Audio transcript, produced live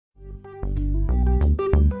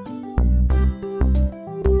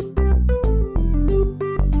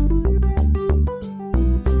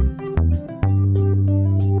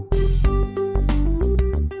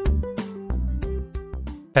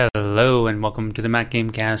and welcome to the Mac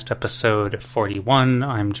Gamecast episode 41.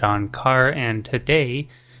 I'm John Carr, and today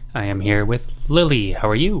I am here with Lily. How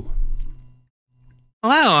are you?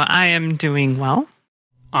 Hello, I am doing well.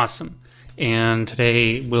 Awesome. And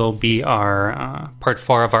today will be our part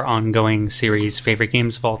 4 of our ongoing series, Favorite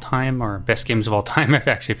Games of All Time, or Best Games of All Time. I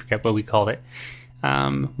actually forget what we called it.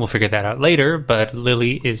 We'll figure that out later, but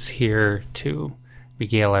Lily is here to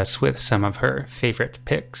regale us with some of her favorite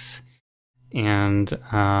picks. And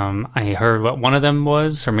I heard what one of them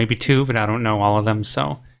was, or maybe two, but I don't know all of them,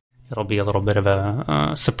 so it'll be a little bit of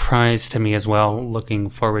a surprise to me as well. Looking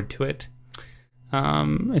forward to it.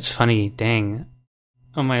 It's funny, dang.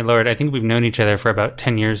 Oh my lord, I think we've known each other for about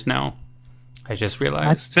 10 years now. I just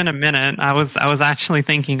realized. It's been a minute. I was actually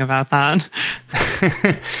thinking about that.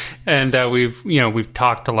 And we've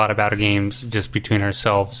talked a lot about games just between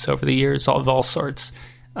ourselves over the years, of all sorts.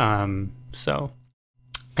 So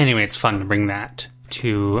anyway, it's fun to bring that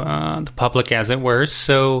to the public, as it were.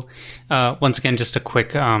 So once again, just a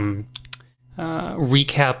quick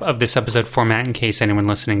recap of this episode format in case anyone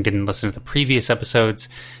listening didn't listen to the previous episodes.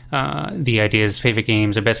 The idea is favorite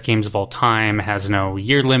games or best games of all time, has no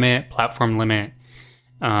year limit, platform limit.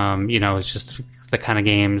 It's just the kind of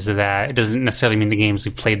games that, it doesn't necessarily mean the games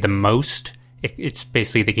we've played the most. It's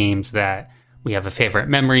basically the games that we have a favorite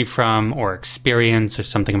memory from or experience or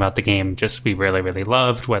something about the game just we really, really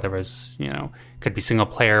loved, whether it was, could be single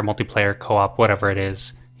player, multiplayer, co-op, whatever it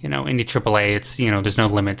is. Indie AAA, it's, there's no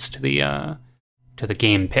limits to the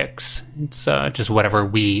game picks. It's just whatever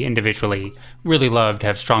we individually really loved,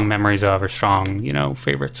 have strong memories of, or strong,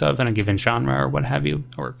 favorites of in a given genre or what have you,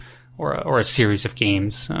 or a series of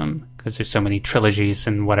games, because there's so many trilogies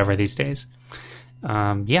and whatever these days.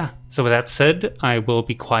 So with that said, I will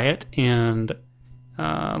be quiet and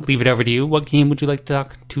leave it over to you. What game would you like to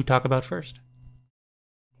talk about first?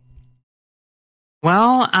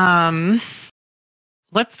 Well,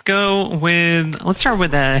 let's start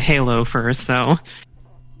with Halo first, though.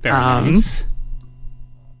 Very nice.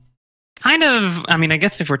 I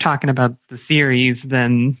guess if we're talking about the series,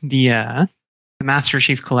 then the Master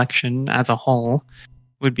Chief Collection as a whole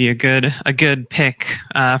would be a good pick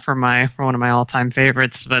for one of my all-time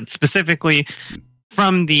favorites. But specifically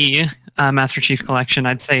from the Master Chief Collection,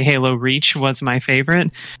 I'd say Halo Reach was my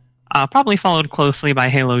favorite. Probably followed closely by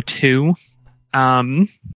Halo 2.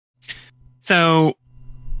 So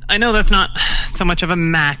I know that's not so much of a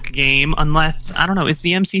Mac game, unless, I don't know, is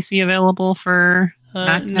the MCC available for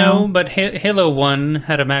Mac now? No, but Halo 1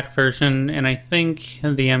 had a Mac version, and I think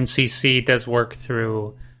the MCC does work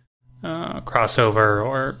through crossover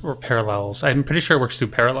or parallels. I'm pretty sure it works through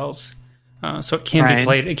parallels. So it can be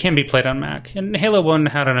played. It can be played on Mac. And Halo 1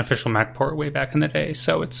 had an official Mac port way back in the day,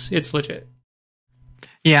 so it's legit.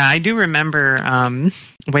 Yeah, I do remember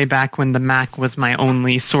way back when the Mac was my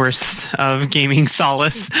only source of gaming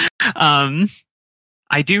solace. I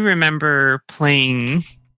do remember playing,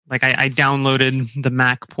 I downloaded the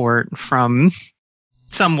Mac port from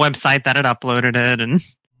some website that had uploaded it and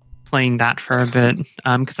playing that for a bit.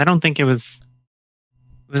 Because I don't think it was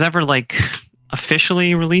ever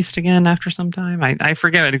officially released again after some time. I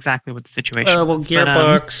forget exactly what the situation was.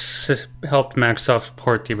 Gearbox helped Microsoft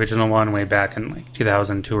port the original one way back in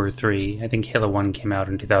 2002 or 3. I think Halo 1 came out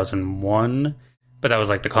in 2001, but that was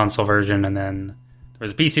the console version, and then there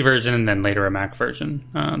was a PC version, and then later a Mac version,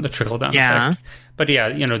 the trickle-down effect. But yeah,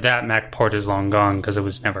 that Mac port is long gone because it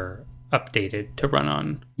was never updated to run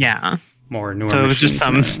on more newer machines. So it was just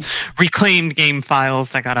some reclaimed game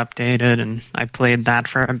files that got updated, and I played that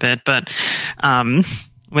for a bit. But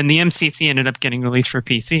when the MCC ended up getting released for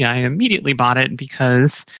PC, I immediately bought it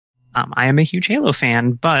because I am a huge Halo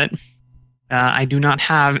fan, but I do not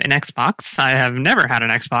have an Xbox. I have never had an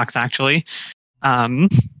Xbox, actually.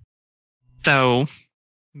 So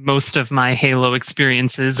most of my Halo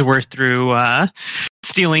experiences were through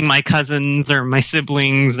stealing my cousins or my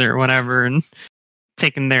siblings or whatever and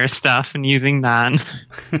taking their stuff and using that.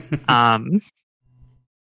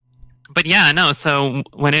 But yeah, no. So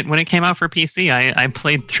when it came out for PC, I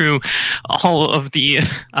played through all of the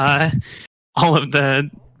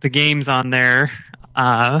games on there,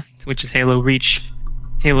 which is Halo Reach,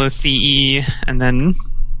 Halo CE, and then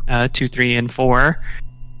 2, 3, and 4.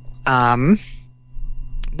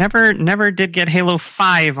 Never did get Halo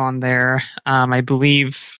 5 on there. I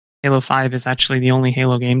believe Halo 5 is actually the only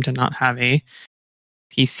Halo game to not have a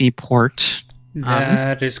PC port.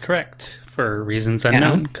 That is correct, for reasons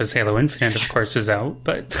unknown, because Halo Infinite, of course, is out,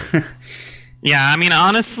 but... Yeah,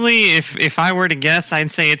 honestly, if I were to guess,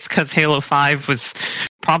 I'd say it's because Halo 5 was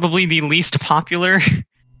probably the least popular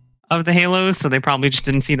of the Halos, so they probably just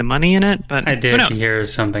didn't see the money in it, but I did hear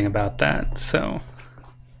something about that, so...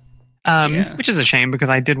 Which is a shame because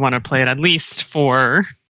I did want to play it at least for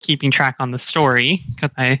keeping track on the story,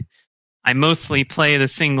 because I mostly play the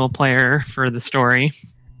single player for the story.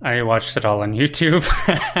 I watched it all on YouTube.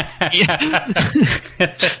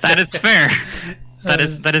 That is fair.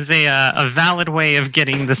 That is a valid way of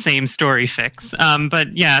getting the same story fix.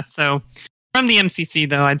 But yeah, so from the MCC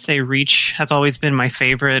though, I'd say Reach has always been my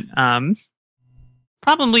favorite.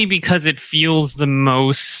 Probably because it feels the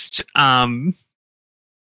most.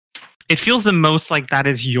 It feels the most like that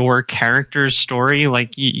is your character's story.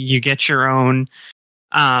 Like you get your own.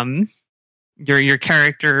 Your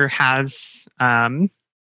character has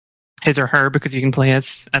his or her, because you can play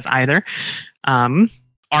as either.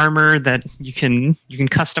 Armor that you can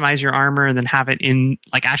customize your armor and then have it in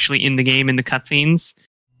actually in the game in the cutscenes,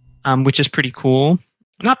 which is pretty cool.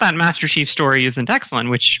 Not that Master Chief's story isn't excellent,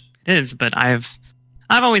 which it is, but I've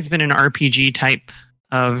always been an RPG type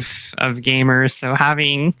of gamer, so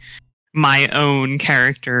having my own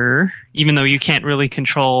character, even though you can't really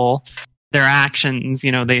control their actions,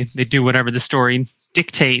 they do whatever the story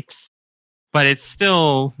dictates, but it's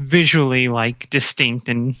still visually distinct,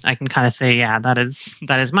 and I can kind of say, yeah, that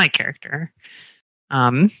is my character.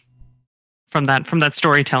 From that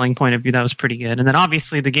storytelling point of view, that was pretty good. And then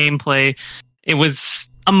obviously the gameplay, it was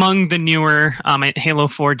among the newer. Halo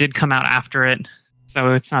 4 did come out after it,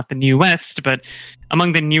 so it's not the newest, but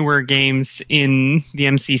among the newer games in the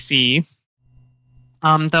MCC.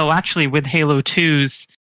 Though actually with Halo 2's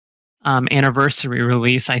anniversary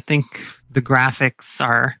release, I think the graphics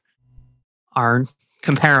are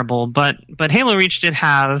comparable, but Halo Reach did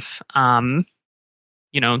have the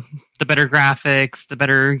better graphics, the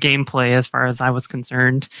better gameplay as far as I was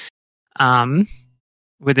concerned,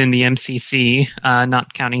 within the MCC,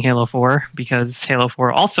 not counting Halo 4, because Halo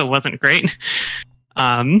 4 also wasn't great.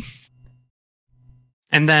 And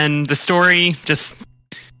then the story, just,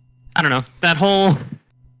 I don't know, that whole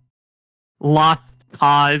lost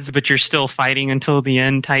cause, but you're still fighting until the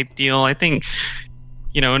end type deal. I think,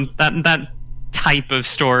 that type of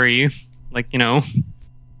story,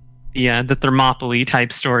 the Thermopylae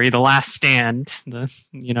type story, the Last Stand, the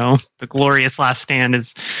glorious Last Stand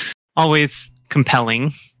is always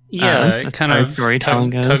compelling. Yeah, it kind of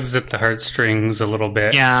storytelling tugs at the heartstrings a little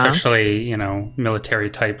bit, especially, military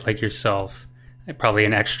type like yourself. Probably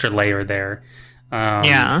an extra layer there.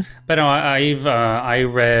 But no, I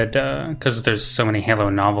read, because there's so many Halo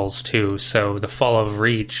novels too, so The Fall of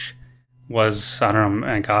Reach was, I don't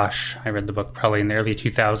know, gosh, I read the book probably in the early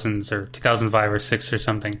 2000s or 2005 or 6 or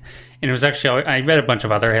something. And it was actually, I read a bunch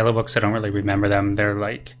of other Halo books, I don't really remember them.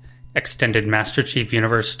 They're extended Master Chief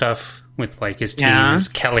universe stuff with his team is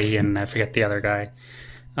Kelly and I forget the other guy.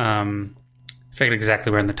 I forget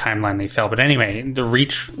exactly where in the timeline they fell, but anyway, The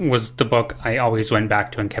Reach was the book I always went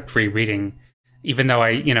back to and kept rereading, even though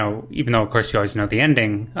of course you always know the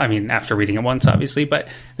ending. I mean, after reading it once, obviously, but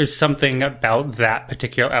there's something about that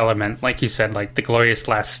particular element, like you said, the glorious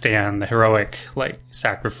last stand, the heroic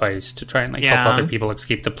sacrifice to try and help other people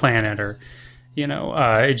escape the planet, or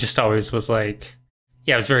it just always was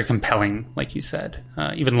it was very compelling, like you said,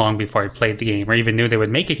 even long before I played the game or even knew they would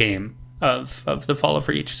make a game of The Fall of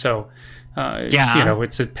Reach. So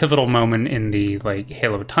it's a pivotal moment in the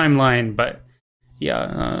Halo timeline, but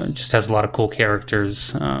just has a lot of cool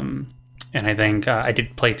characters. And I think I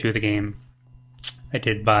did play through the game. I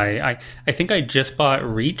did buy, I think I just bought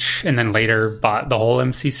Reach and then later bought the whole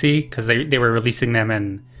MCC, because they were releasing them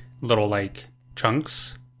in little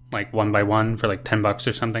chunks, one by one for $10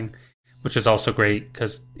 or something, which is also great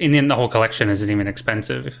because in the end the whole collection isn't even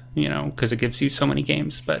expensive, because it gives you so many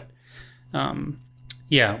games. But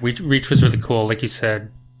Reach was really cool. Like you said,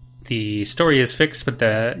 the story is fixed,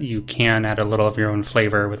 but you can add a little of your own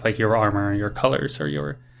flavor with your armor, your colors, or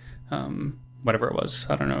your whatever it was.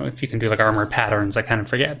 I don't know if you can do armor patterns. I kind of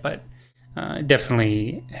forget, but it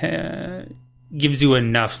definitely gives you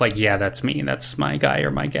enough. That's me. That's my guy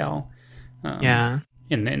or my gal.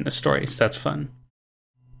 In the story, so that's fun.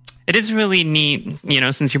 It is really neat,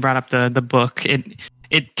 since you brought up the book.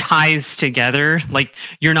 It ties together.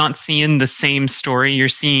 You're not seeing the same story. You're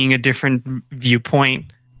seeing a different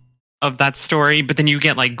viewpoint of that story, but then you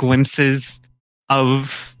get glimpses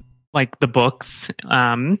of the books,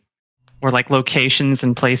 or locations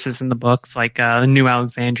and places in the books, New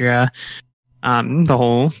Alexandria,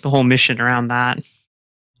 the whole mission around that.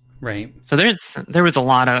 Right. So there was a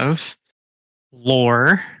lot of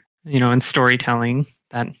lore, and storytelling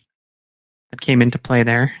that came into play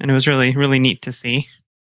there, and it was really, really neat to see.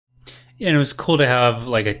 And it was cool to have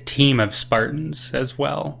a team of Spartans as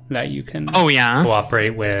well that you can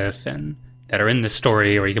cooperate with and that are in the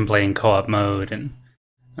story, or you can play in co-op mode. And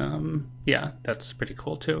Yeah, that's pretty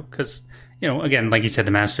cool too. Because again, like you said,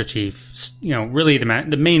 the Master Chief, really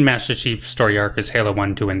the main Master Chief story arc is Halo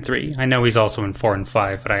 1, 2, and 3. I know he's also in 4 and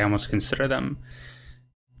 5, but I almost consider them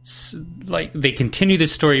like they continue the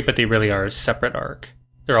story, but they really are a separate arc.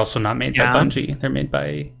 They're also not made by Bungie. They're made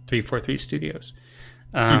by 343 Studios.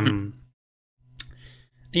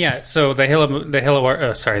 Yeah, so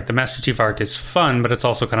the Master Chief arc is fun, but it's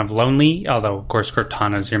also kind of lonely. Although, of course,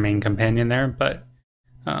 Cortana's your main companion there. But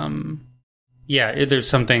there's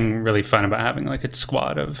something really fun about having like a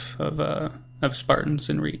squad of Spartans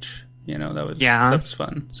in Reach. That was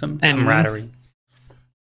fun. Some camaraderie.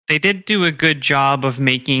 They did do a good job of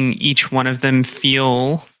making each one of them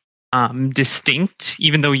feel distinct,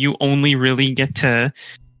 even though you only really get to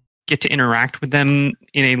interact with them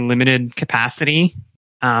in a limited capacity.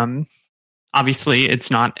 Obviously,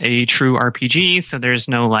 it's not a true RPG, so there's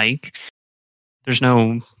no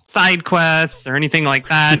side quests or anything like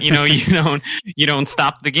that. You don't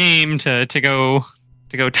stop the game to go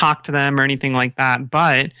talk to them or anything like that.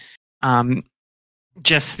 But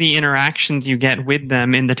just the interactions you get with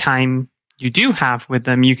them in the time you do have with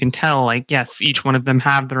them, you can tell, like, yes, each one of them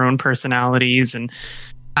have their own personalities and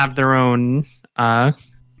have their own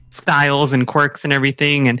styles and quirks and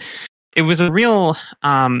everything. And it was a real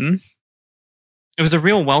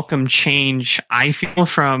welcome change, I feel,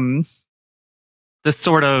 from the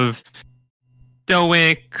sort of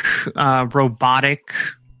stoic, robotic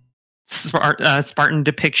Spartan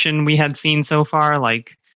depiction we had seen so far.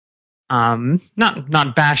 Like,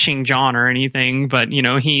 not bashing John or anything, but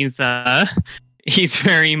he's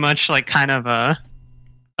very much like kind of a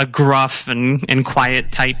gruff and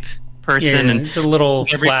quiet type person. Yeah, and he's a little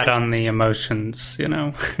flat on the emotions,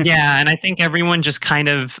 Yeah, and I think everyone just kind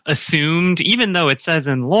of assumed, even though it says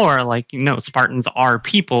in lore, like, Spartans are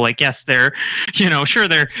people. Like, yes, they're, sure,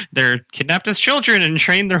 they're kidnapped as children and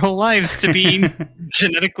trained their whole lives to be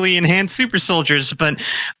genetically enhanced super soldiers, but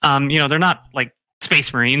they're not like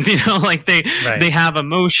Space Marines, like they have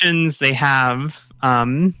emotions, they have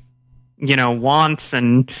wants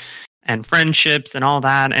and friendships and all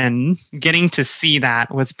that, and getting to see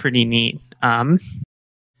that was pretty neat. Yeah,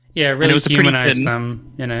 it really humanized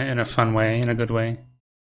them in a fun way, in a good way.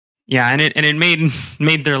 Yeah, and it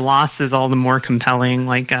made their losses all the more compelling.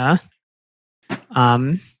 Like, I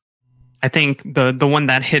think the one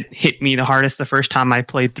that hit me the hardest the first time I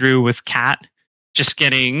played through was Kat. Just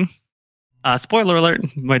getting spoiler alert,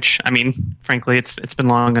 which, I mean, frankly, it's been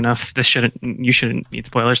long enough. You shouldn't need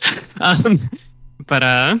spoilers.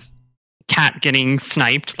 But Kat getting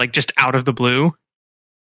sniped, like, just out of the blue,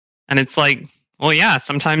 and it's like, well, yeah,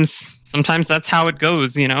 sometimes that's how it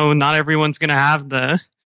goes. Not everyone's gonna have the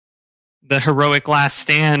heroic last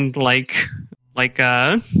stand like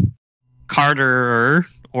Carter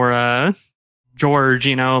or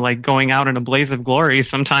George. Like going out in a blaze of glory.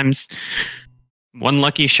 Sometimes one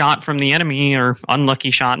lucky shot from the enemy, or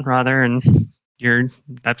unlucky shot rather, and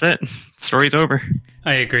that's it. Story's over.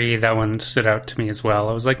 I agree. That one stood out to me as well.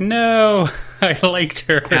 I was like, no, I liked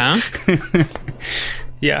her. Yeah.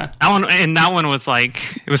 Yeah. That one was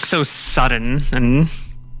like, it was so sudden and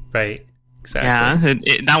right. Exactly.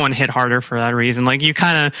 Yeah, that one hit harder for that reason. Like, you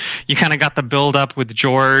kind of got the build up with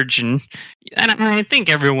George, and I think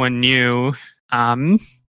everyone knew,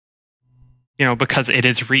 because it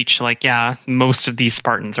is Reach, like, yeah, most of these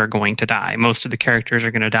Spartans are going to die. Most of the characters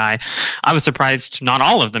are going to die. I was surprised not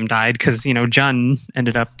all of them died, because, Jun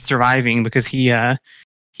ended up surviving because he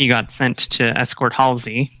got sent to escort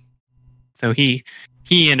Halsey. So he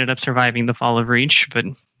ended up surviving the fall of Reach, but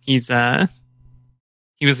he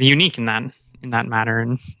was unique in that matter,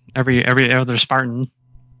 and every other Spartan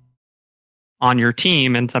on your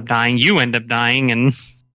team ends up dying. You end up dying, and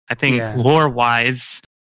I think lore-wise,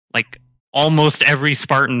 like, almost every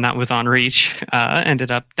Spartan that was on Reach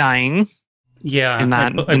ended up dying. Yeah, in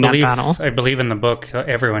that battle. I believe in the book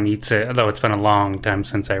everyone eats it, although it's been a long time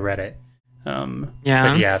since I read it. But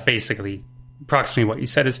yeah, basically, approximately what you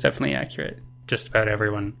said is definitely accurate. Just about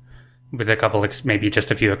everyone, with a couple, maybe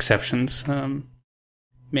just a few exceptions,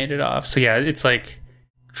 made it off. So yeah, it's like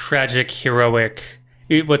tragic, heroic.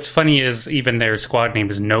 What's funny is even their squad name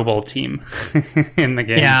is Noble Team in the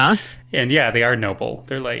game. Yeah, and yeah, they are noble.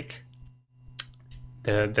 They're like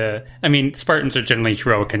I mean, Spartans are generally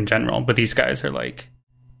heroic in general, but these guys are like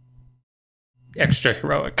extra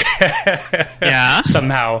heroic. Yeah,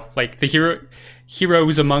 somehow, like the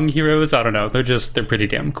heroes among heroes. I don't know. They're pretty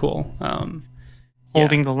damn cool.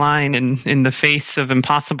 Holding the line in the face of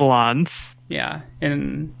impossible odds. Yeah,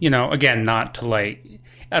 and again, not to like,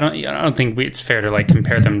 I don't think it's fair to like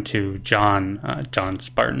compare them to John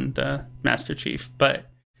Spartan, the Master Chief, but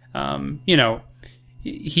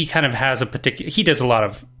he kind of has a particular. He does a lot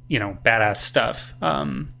of badass stuff,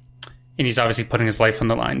 and he's obviously putting his life on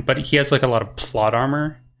the line. But he has like a lot of plot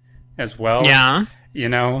armor as well. Yeah.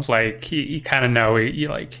 Like you kind of know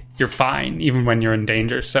you're fine even when you're in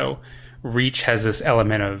danger. So Reach has this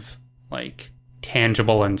element of like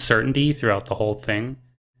tangible uncertainty throughout the whole thing.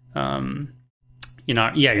 You're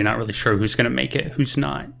not really sure who's going to make it, who's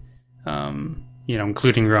not.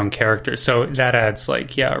 Including your own character. So that adds a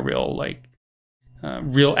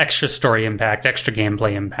real extra story impact, extra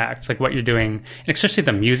gameplay impact, like what you're doing, and especially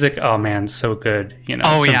the music. Oh man, so good.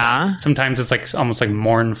 Sometimes it's like almost like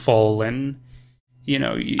mournful, and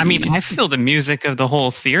I feel the music of the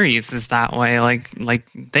whole series is that way. Like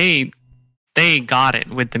they got it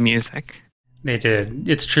with the music. They did.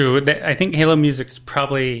 It's true. I think Halo music is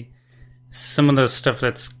probably some of the stuff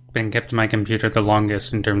that's been kept in my computer the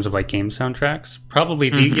longest in terms of like game soundtracks.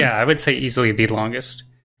 Probably I would say easily the longest.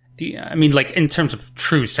 In terms of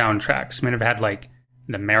true soundtracks, I've had like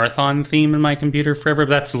the Marathon theme in my computer forever, but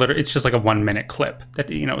that's literally, it's just like a 1 minute clip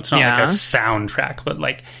that, it's not like a soundtrack, but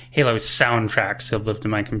like Halo's soundtracks have lived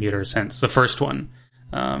in my computer since the first one.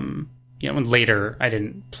 And later I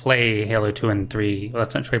didn't play Halo 2 and 3. Well,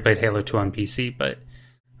 that's not true. I played Halo 2 on PC, but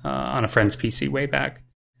on a friend's PC way back.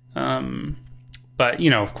 But,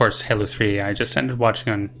 of course, Halo 3, I just ended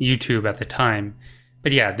watching on YouTube at the time.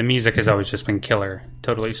 But yeah, the music has always just been killer.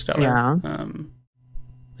 Totally stellar. Yeah.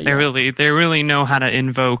 They really know how to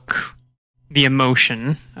invoke the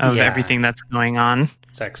emotion of everything that's going on.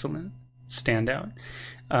 It's excellent. Standout.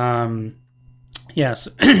 Yes.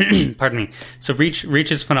 Pardon me. So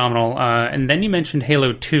Reach is phenomenal. And then you mentioned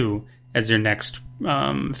Halo 2 as your next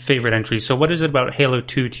favorite entry. So what is it about Halo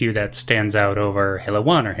 2 to you that stands out over Halo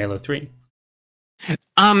 1 or Halo 3?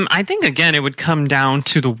 I think, again, it would come down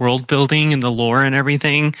to the world building and the lore and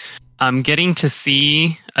everything. Getting to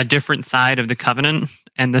see a different side of the Covenant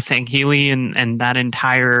and the Sangheili and that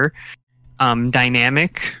entire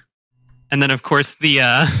dynamic. And then, of course,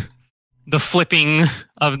 the flipping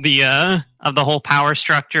of the whole power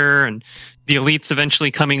structure and the elites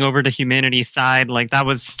eventually coming over to humanity's side. Like, that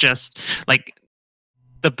was just, like,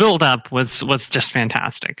 the build-up was just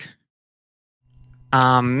fantastic.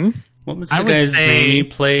 What was the guy's name you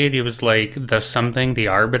played? He was like the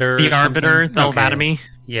Arbiter. The Arbiter, the Lobotomy.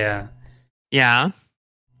 Yeah. Yeah.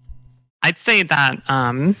 I'd say that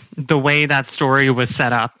the way that story was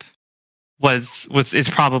set up is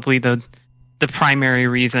probably the primary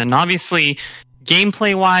reason. Obviously,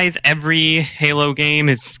 gameplay wise, every Halo game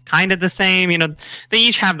is kind of the same. They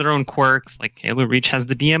each have their own quirks. Like Halo Reach has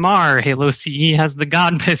the DMR, Halo CE has the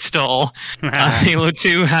God Pistol, Halo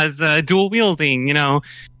 2 has dual wielding. I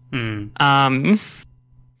don't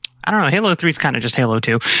know. Halo 3 is kind of just Halo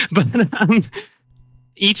 2, but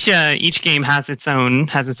each game has its own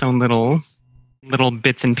little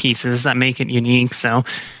bits and pieces that make it unique. So,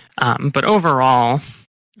 but overall,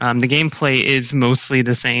 the gameplay is mostly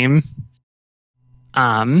the same.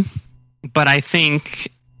 But I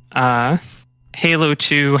think Halo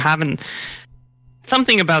 2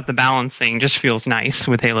 something about the balancing just feels nice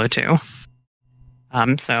with Halo 2.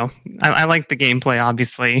 So I like the gameplay,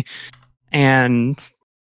 obviously, and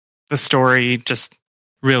the story just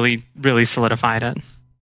really, really solidified it.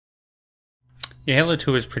 Yeah, Halo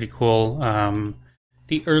 2 is pretty cool.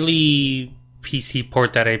 The early PC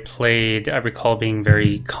port that I played, I recall being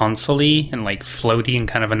very console-y and like floaty and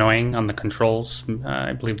kind of annoying on the controls.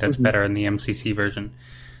 I believe that's better in the MCC version.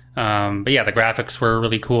 But yeah, the graphics were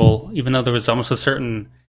really cool, even though there was almost a certain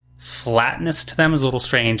flatness to them. Is a little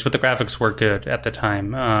strange, but the graphics were good at the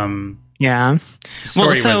time. The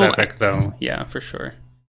story was epic, though. Yeah, for sure.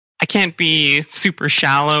 I can't be super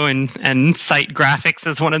shallow and cite graphics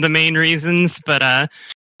as one of the main reasons, but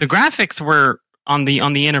the graphics were on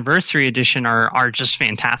the anniversary edition are just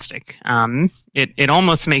fantastic. It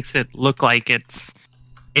almost makes it look like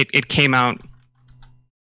it came out.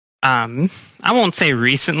 I won't say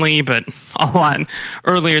recently, but a lot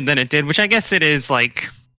earlier than it did, which I guess it is like.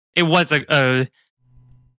 It was a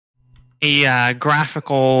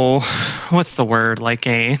graphical, what's the word? Like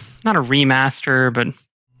not a remaster, but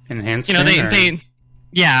enhancement. An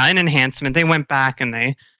enhancement. They went back and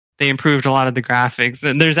they improved a lot of the graphics.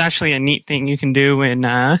 There's actually a neat thing you can do in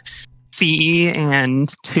CE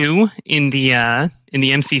and 2 in the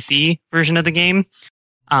MCC version of the game.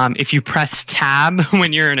 If you press tab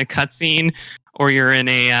when you're in a cutscene or you're in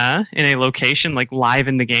a location like live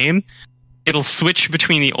in the game, it'll switch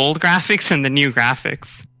between the old graphics and the new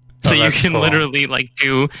graphics. So you can literally like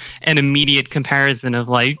do an immediate comparison of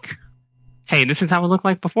like, hey, this is how it looked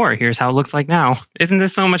like before. Here's how it looks like now. Isn't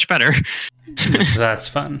this so much better? That's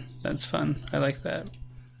fun. That's fun. I like that.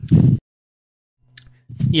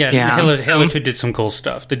 Yeah, Halo 2 did some cool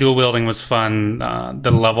stuff. The dual wielding was fun.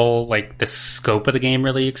 The level, like the scope of the game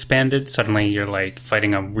really expanded. Suddenly you're like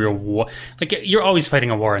fighting a real war. Like you're always fighting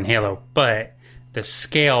a war in Halo, but the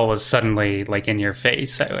scale was suddenly like in your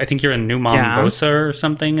face. I think you're in New Mombasa or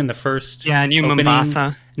something in the first New opening.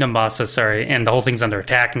 Mombasa. Mombasa, sorry. And the whole thing's under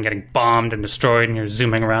attack and getting bombed and destroyed, and you're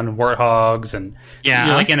zooming around in warthogs, and you're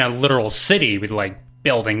like in a literal city with like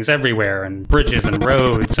buildings everywhere and bridges and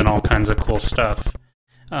roads and all kinds of cool stuff.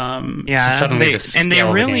 So suddenly they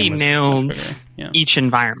really nailed each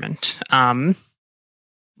environment.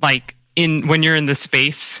 Like when you're in the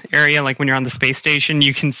space area, like when you're on the space station,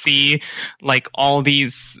 you can see like all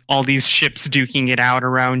these ships duking it out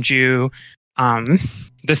around you.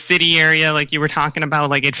 The city area, like you were talking about,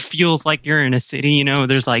 like it feels like you're in a city. You know,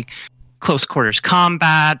 there's like close quarters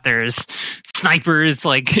combat. There's snipers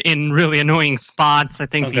like in really annoying spots. I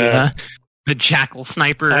think the Jackal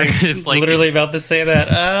sniper is like literally about to say that.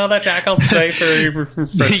 Oh, that Jackal sniper,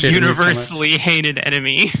 the universally hated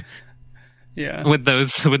enemy. Yeah, with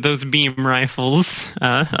those beam rifles,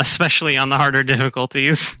 especially on the harder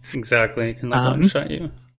difficulties. Exactly, can like one shot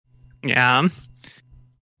you. Yeah.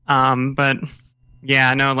 But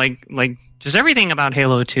yeah, no, like just everything about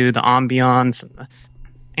Halo 2, the ambiance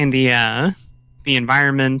and the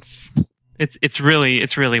environments. It's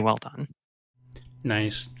really well done.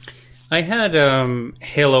 Nice. I had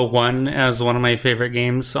Halo 1 as one of my favorite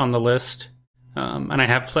games on the list, and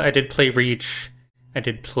I did play Reach. I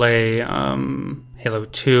did play Halo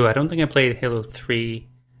 2. I don't think I played Halo 3.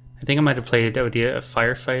 I think I might have played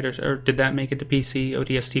Firefight, or did that make it to PC?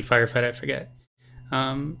 ODST Firefight, I forget.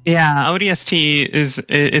 ODST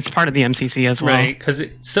it's part of the MCC as well. Right, because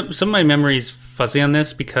some of my memory's fuzzy on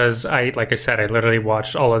this because like I said, I literally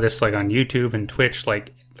watched all of this like on YouTube and Twitch,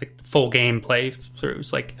 like full gameplay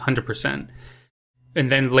throughs, like 100%. And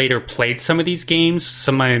then later played some of these games.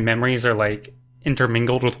 Some of my memories are like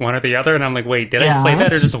intermingled with one or the other, and I'm like, wait, did I play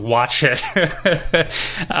that or just watch it? No,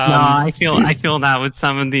 I feel that with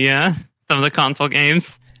some of the console games.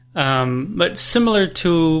 But similar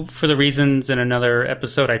to For the Reasons in another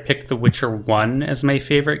episode, I picked The Witcher 1 as my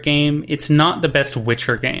favorite game. It's not the best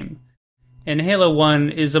Witcher game. And Halo 1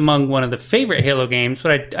 is among one of the favorite Halo games,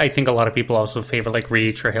 but I think a lot of people also favor like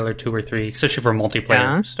Reach or Halo 2 or 3, especially for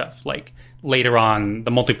multiplayer stuff. Like later on, the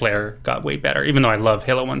multiplayer got way better, even though I love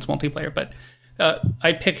Halo 1's multiplayer. But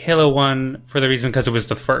I picked Halo 1 for the reason because it was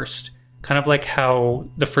the first. Kind of like how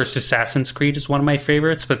the first Assassin's Creed is one of my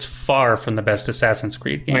favorites, but it's far from the best Assassin's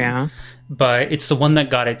Creed game. Yeah. But it's the one that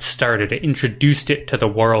got it started. It introduced it to the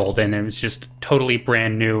world, and it was just totally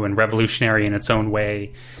brand new and revolutionary in its own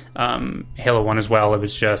way. Halo 1 as well, it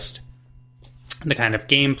was just the kind of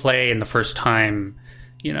gameplay and the first time,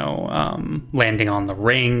 landing on the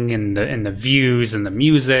ring and the views and the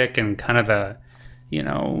music and kind of the,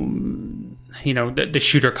 the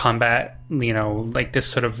shooter combat, like this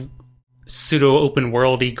sort of pseudo open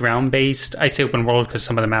worldy ground based. I say open world because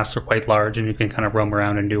some of the maps are quite large and you can kind of roam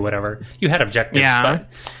around and do whatever. You had objectives, but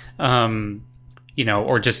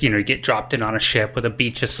or just you get dropped in on a ship with a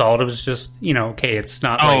beach assault. It was just okay, it's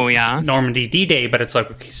not Normandy D-Day, but it's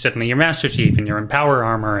like okay, suddenly you're Master Chief and you're in power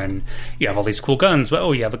armor and you have all these cool guns. But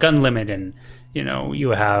you have a gun limit and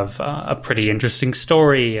you have a pretty interesting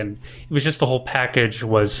story, and it was just the whole package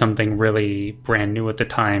was something really brand new at the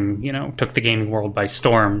time. Took the gaming world by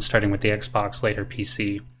storm, starting with the Xbox, later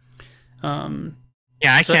PC.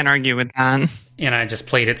 I can't argue with that. And I just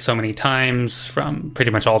played it so many times from pretty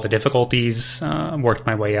much all the difficulties. Worked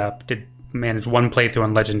my way up. Did manage one playthrough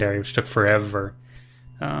on Legendary, which took forever.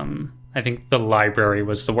 I think the library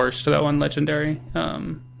was the worst though on Legendary.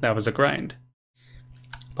 That was a grind.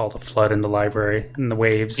 All the flood in the library and the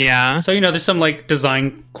waves. Yeah. So there's some like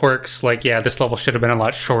design quirks. Like this level should have been a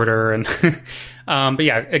lot shorter. And but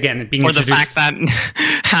yeah, again, being or the fact that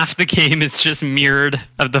half the game is just mirrored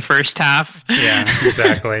of the first half. Yeah,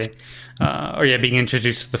 exactly. Being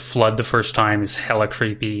introduced to the flood the first time is hella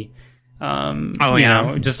creepy.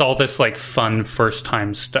 Just all this like fun first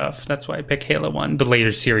time stuff. That's why I pick Halo 1. The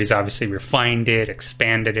later series obviously refined it,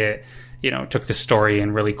 expanded it. Took the story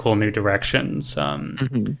in really cool new directions.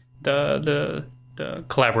 The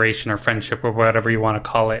collaboration or friendship or whatever you want to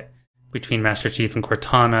call it between Master Chief and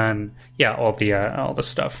Cortana, and all the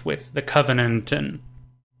stuff with the Covenant and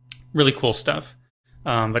really cool stuff.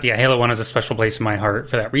 But Halo 1 has a special place in my heart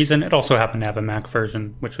for that reason. It also happened to have a Mac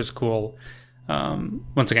version, which was cool.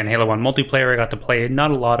 Once again, Halo 1 multiplayer I got to play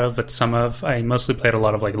not a lot of, but some of. I mostly played a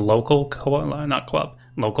lot of like local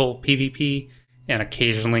local PvP. And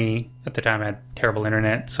occasionally, at the time, I had terrible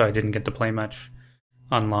internet, so I didn't get to play much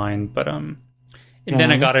online. But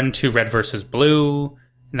then I got into Red vs. Blue,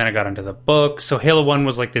 and then I got into the books. So Halo 1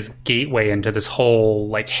 was like this gateway into this whole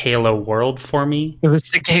like Halo world for me. It was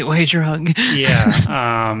the gateway drug.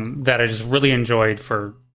 Yeah, that I just really enjoyed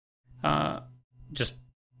for just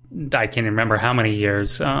I can't remember how many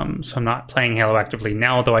years. So I'm not playing Halo actively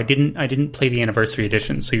now, although I didn't play the Anniversary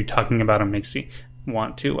Edition. So you talking about them makes me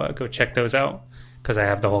want to go check those out because I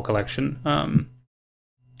have the whole collection.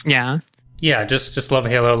 Yeah, just love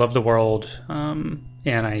Halo, love the world, and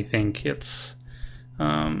I think it's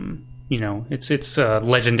it's a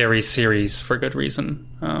legendary series for good reason.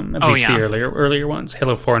 At least the earlier ones.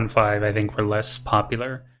 Halo 4 and 5 I think were less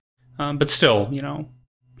popular, but still, a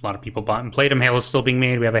lot of people bought and played them. Halo's still being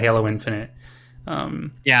made. We have a Halo Infinite.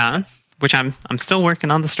 Which I'm still working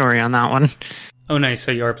on the story on that one. Oh, nice.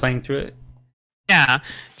 So you are playing through it? Yeah.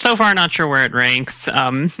 So far, not sure where it ranks.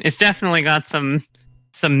 It's definitely got some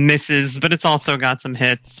misses, but it's also got some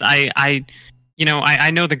hits. I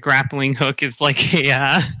know the grappling hook is like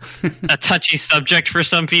a touchy subject for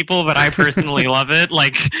some people, but I personally love it.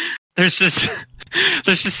 Like, there's just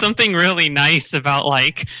something really nice about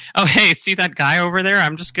like, oh hey, see that guy over there?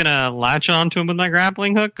 I'm just gonna latch onto him with my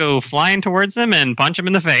grappling hook, go flying towards him, and punch him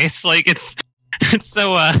in the face. Like it's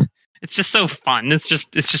just so fun. It's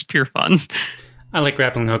just pure fun. I like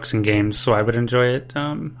grappling hooks in games, so I would enjoy it.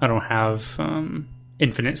 I don't have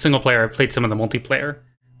Infinite single player. I've played some of the multiplayer,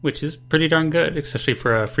 which is pretty darn good, especially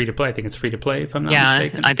for a free to play. I think it's free to play if I'm not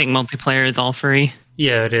mistaken. I think multiplayer is all free.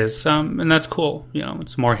 Yeah, it is, and that's cool.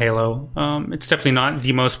 It's more Halo. It's definitely not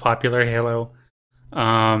the most popular Halo, but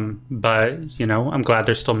I'm glad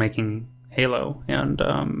they're still making Halo, and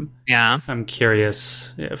I'm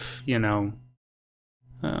curious if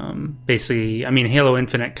basically, I mean, Halo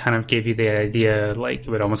Infinite kind of gave you the idea like it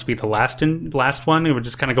would almost be the last one. It would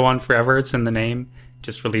just kind of go on forever. It's in the name,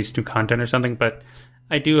 just release new content or something. But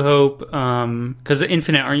I do hope, because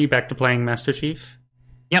Infinite, aren't you back to playing Master Chief?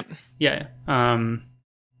 Yep. Yeah.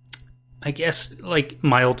 I guess like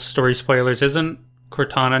mild story spoilers, isn't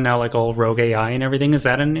Cortana now like all rogue AI and everything? Is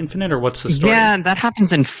that in Infinite, or what's the story? Yeah, that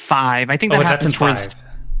happens in 5. I think that happens in 5.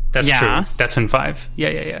 That's true. That's in 5.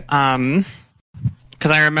 Yeah.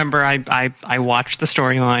 Because I remember I watched the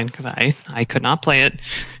storyline because I could not play it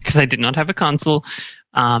because I did not have a console.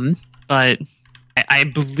 But I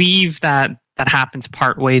believe that happens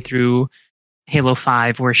partway through Halo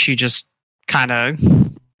 5 where she just kind of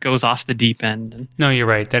goes off the deep end. No, you're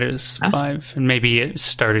right. That is 5. And maybe it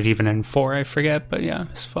started even in 4, I forget. But yeah,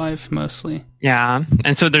 it's 5 mostly. Yeah.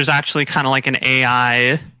 And so there's actually kind of like an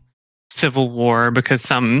AI civil war because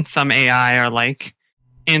some AI are like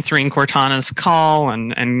answering Cortana's call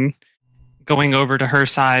and going over to her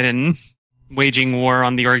side and waging war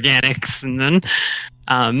on the organics, and then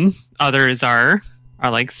others are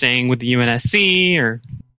like staying with the UNSC or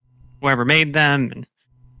whoever made them.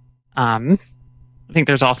 And I think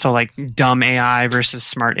there's also like dumb AI versus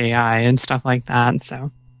smart AI and stuff like that.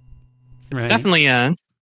 So right. Definitely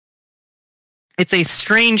it's a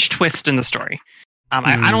strange twist in the story.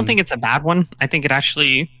 I don't think it's a bad one. I think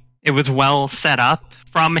it was well set up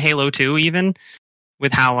from Halo 2, even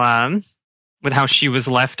with how she was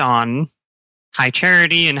left on High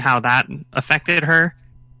Charity and how that affected her.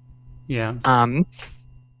 Yeah.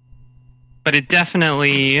 But it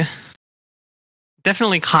definitely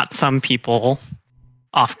caught some people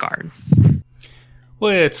off guard.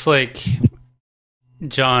 Well, it's like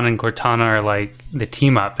John and Cortana are like the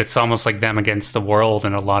team up. It's almost like them against the world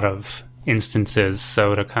in a lot of instances.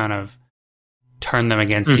 So to kind of turn them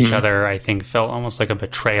against each other, I think felt almost like a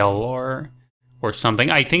betrayal or something.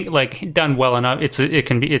 I think like done well enough. It's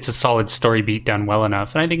a solid story beat done well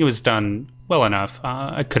enough, and I think it was done well enough.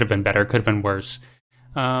 It could have been better, could have been worse.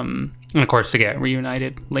 And of course, to get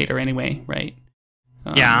reunited later anyway, right?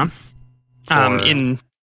 In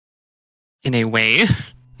a way.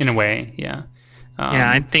 In a way, yeah.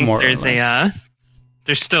 I think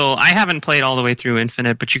there's still. I haven't played all the way through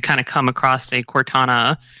Infinite, but you kind of come across a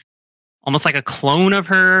Cortana. Almost like a clone of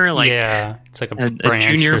her, like it's like a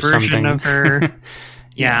junior version something. of her.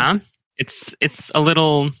 Yeah, it's a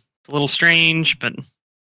little strange, but it's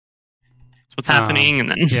what's happening. And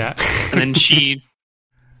then and then she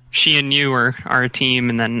and you are a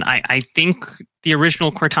team, and then I think the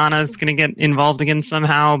original Cortana is going to get involved again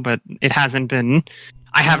somehow, but it hasn't been.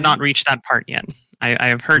 I have not reached that part yet. I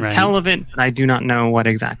have heard tell of it, but I do not know what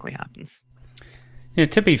exactly happens. Yeah,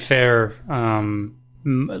 to be fair.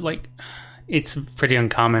 Like it's pretty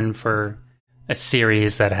uncommon for a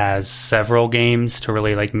series that has several games to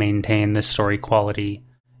really like maintain the story quality.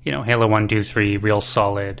 Halo 1, 2, 3, real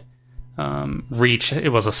solid. Reach, it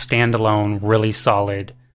was a standalone, really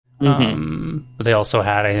solid. But they also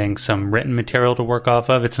had, I think, some written material to work off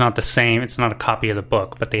of. It's not the same. It's not a copy of the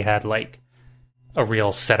book, but they had like a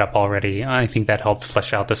real setup already. I think that helped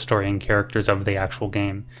flesh out the story and characters of the actual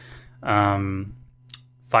game.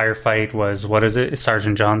 Firefight was, what is it?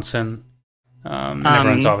 Sergeant Johnson.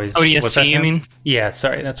 Everyone's always ODST. You mean? Yeah,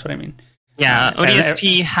 sorry, that's what I mean. Yeah,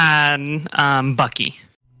 ODST had Bucky.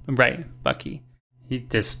 Right, Bucky. He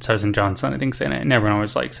just Sergeant Johnson, I think, saying it, and everyone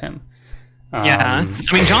always likes him. Yeah,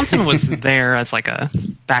 I mean Johnson was there as like a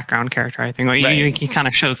background character. I think Right. he kind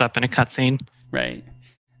of shows up in a cutscene. Right.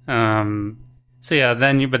 So yeah,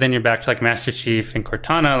 then you're back to like Master Chief and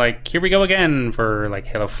Cortana. Like, here we go again for like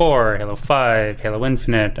Halo 4, Halo 5, Halo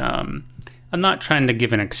Infinite. I'm not trying to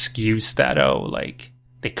give an excuse that like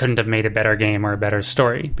they couldn't have made a better game or a better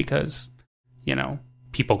story, because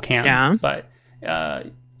people can. Yeah. But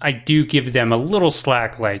I do give them a little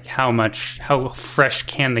slack. Like, how fresh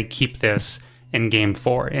can they keep this in Game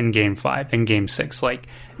 4, in Game 5, in Game 6? Like,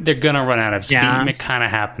 they're gonna run out of steam. Yeah. It kind of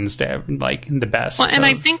happens to like the best. Well, and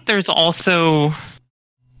I think there's also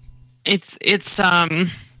it's a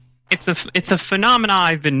phenomena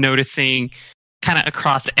I've been noticing kind of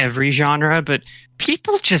across every genre, but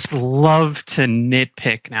people just love to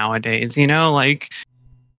nitpick nowadays. And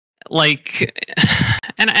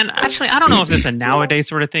actually, I don't know if it's a nowadays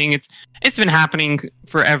sort of thing. It's been happening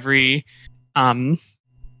for every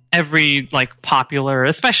like popular,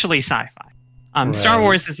 especially sci-fi. Right. Star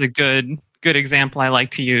Wars is a good example I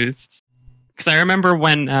like to use, because I remember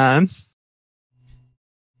when when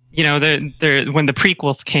the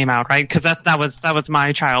prequels came out, right? Because that was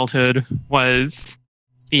my childhood, was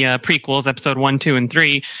the prequels, episode 1, 2, and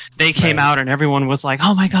 3. They came out and everyone was like,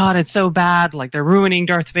 "Oh my god, it's so bad! Like, they're ruining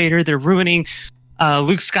Darth Vader. They're ruining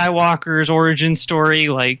Luke Skywalker's origin story.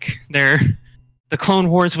 Like, the Clone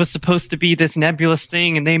Wars was supposed to be this nebulous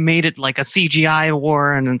thing, and they made it like a CGI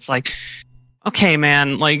war." And it's like, okay,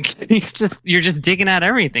 man, like you're just digging at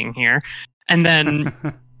everything here. And then,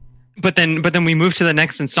 but then we move to the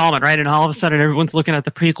next installment, right? And all of a sudden, everyone's looking at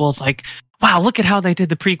the prequels like, wow, look at how they did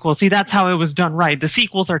the prequels. See, that's how it was done right. The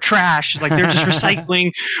sequels are trash. Like, they're just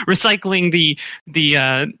recycling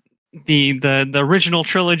the original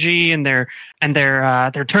trilogy, and they're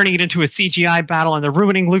turning it into a CGI battle, and they're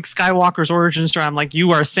ruining Luke Skywalker's origin story. I'm like,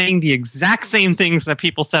 you are saying the exact same things that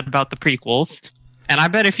people said about the prequels. And I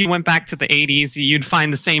bet if you went back to the 80s, you'd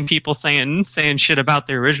find the same people saying shit about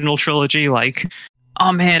the original trilogy, like,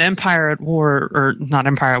 oh man, Empire at War, or not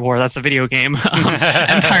Empire at War, that's a video game.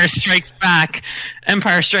 Empire Strikes Back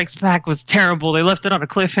was terrible. They left it on a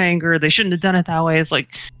cliffhanger. They shouldn't have done it that way. It's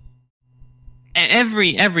like,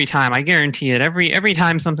 every time, I guarantee it, every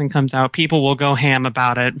time something comes out, people will go ham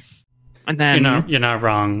about it. And then you're not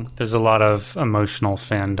wrong. There's a lot of emotional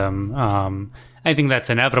fandom. I think that's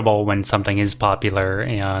inevitable when something is popular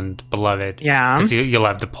and beloved. Yeah. Because you'll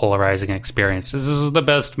have the polarizing experience. This is the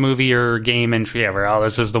best movie or game entry ever. Oh,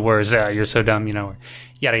 this is the worst. Yeah, you're so dumb, yada,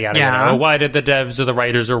 yada, yada. Oh, why did the devs or the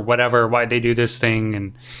writers or whatever, why'd they do this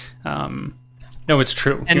thing? And no, it's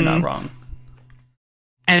true. You're not wrong.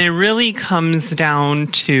 And it really comes down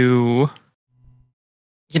to,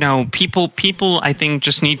 people I think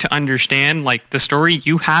just need to understand, like, the story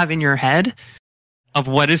you have in your head of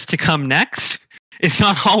what is to come next. It's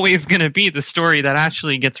not always going to be the story that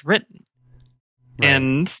actually gets written. Right.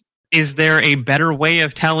 And is there a better way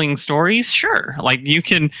of telling stories? Sure. Like, you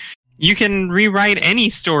can rewrite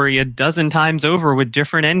any story a dozen times over with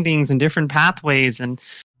different endings and different pathways, and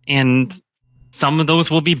some of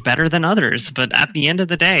those will be better than others. But at the end of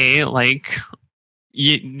the day, like,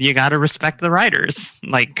 you got to respect the writers.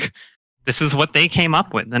 Like, this is what they came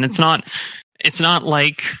up with, and it's not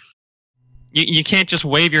like you can't just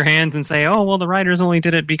wave your hands and say, oh, well, the writers only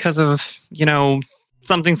did it because of,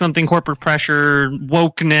 something corporate pressure,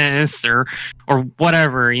 wokeness, or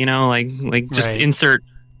whatever, like just right.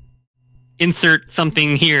 insert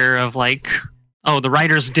something here of like, oh, the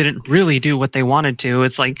writers didn't really do what they wanted to.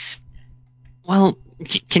 It's like, well,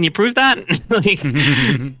 can you prove that? Like,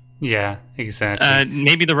 yeah, exactly.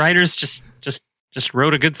 Maybe the writers just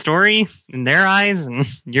wrote a good story in their eyes, and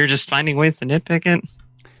you're just finding ways to nitpick it.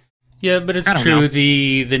 Yeah, but it's true.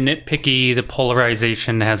 The nitpicky, the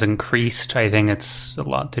polarization has increased. I think it's a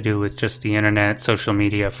lot to do with just the internet, social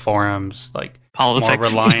media, forums, like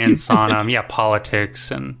politics. More reliance on them. Yeah, politics,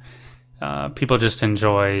 and people just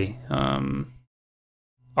enjoy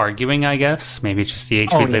arguing. I guess maybe it's just the age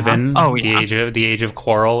we live in. The age of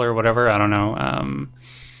quarrel or whatever. I don't know.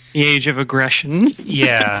 The age of aggression.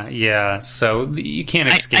 yeah. So you can't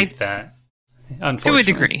escape that. Unfortunately. To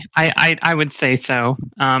a degree, I would say so.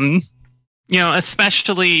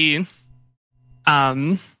 Especially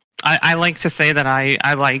I like to say that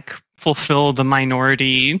I like fulfill the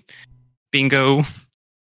minority bingo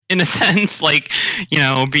in a sense, like, you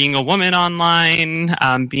know, being a woman online,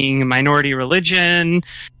 being a minority religion,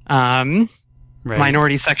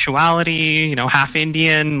 minority sexuality, you know, half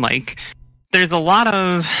Indian. Like, there's a lot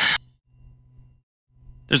of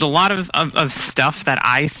stuff that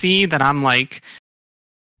I see that I'm like,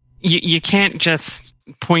 you can't just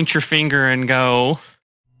point your finger and go,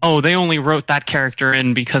 oh, they only wrote that character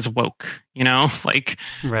in because woke, you know? Like,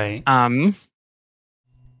 right. I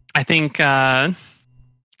think, God,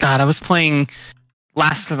 I was playing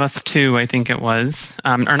Last of Us 2, I think it was.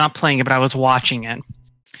 Or not playing it, but I was watching it.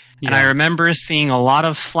 Yeah. And I remember seeing a lot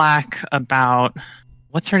of flack about,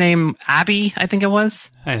 what's her name? Abby, I think it was?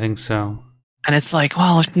 I think so. And it's like,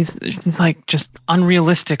 well, she's like just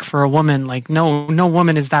unrealistic for a woman. Like, no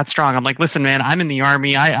woman is that strong. I'm like, listen, man, I'm in the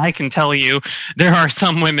army. I can tell you there are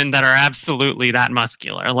some women that are absolutely that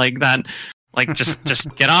muscular. Like that, like just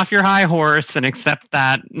get off your high horse and accept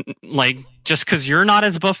that. Like, just because you're not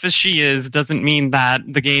as buff as she is doesn't mean that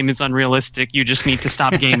the game is unrealistic. You just need to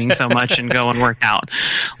stop gaming so much and go and work out.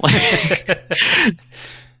 Like,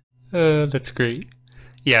 that's great.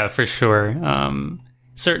 Yeah, for sure.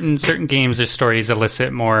 Certain games or stories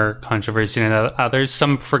elicit more controversy than others.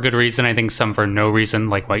 Some for good reason, I think. Some for no reason,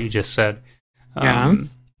 like what you just said.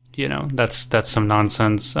 You know, that's some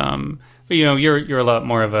nonsense. But you know, you're a lot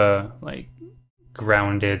more of a like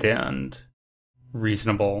grounded and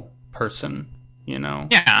reasonable person. You know.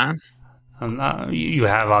 Yeah. You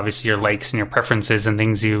have obviously your likes and your preferences and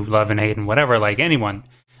things you love and hate and whatever, like anyone.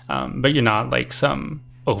 But you're not like some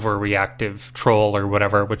overreactive troll or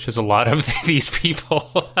whatever, which is a lot of these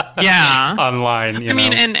people online. I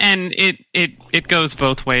mean, and it goes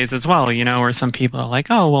both ways as well, you know, where some people are like,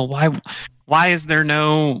 oh, well, why is there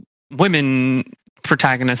no women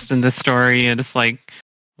protagonists in this story? And it's like,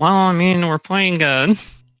 well, I mean, we're playing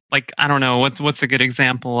like, I don't know, what's a good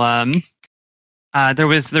example? There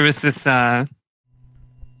was this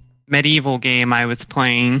medieval game I was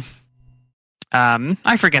playing.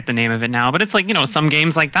 I forget the name of it now, but it's like, you know, some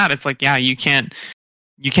games like that. It's like, yeah, you can't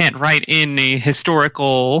write in a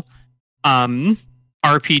historical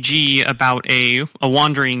RPG about a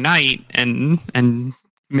wandering knight and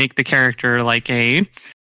make the character like a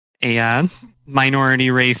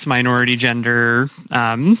minority race, minority gender,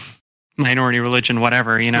 minority religion,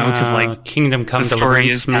 whatever, you know, because like Kingdom Come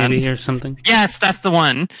Deliverance maybe or something. Yes, that's the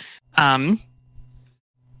one. But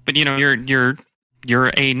you know,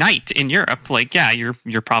 you're a knight in Europe. Like, yeah,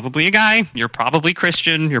 you're probably a guy. You're probably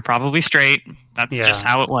Christian. You're probably straight. That's just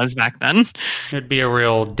how it was back then. It'd be a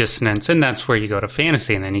real dissonance, and that's where you go to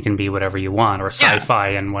fantasy, and then you can be whatever you want, or sci-fi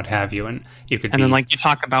and what have you. And you could. And then, like you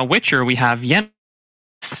talk about Witcher, we have Yen,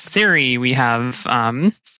 Ciri. We have,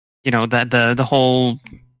 you know, the whole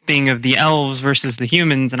thing of the elves versus the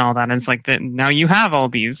humans and all that. And it's like that. Now you have all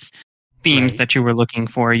these themes that you were looking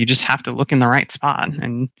for. You just have to look in the right spot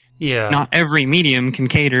and. Yeah. Not every medium can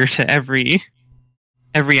cater to every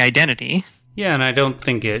identity. Yeah, and I don't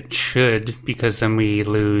think it should, because then we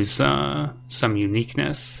lose some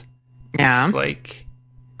uniqueness. Yeah.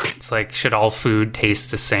 It's like should all food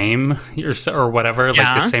taste the same or whatever?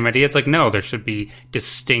 Like the same idea. It's like, no, there should be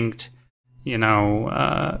distinct, you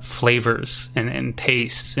know, flavors and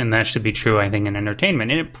tastes, and that should be true, I think, in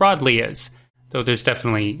entertainment. And it broadly is. Though there's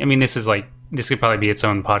definitely, I mean, this could probably be its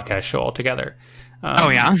own podcast show altogether.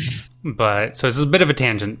 But so this is a bit of a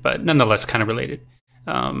tangent, but nonetheless kind of related.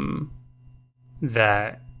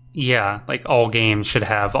 Like all games should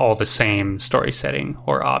have all the same story setting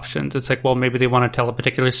or options. It's like, well, maybe they want to tell a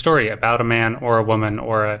particular story about a man or a woman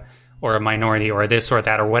or a minority or this or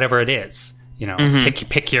that or whatever it is. You know,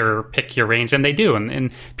 pick your range, and they do,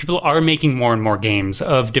 and people are making more and more games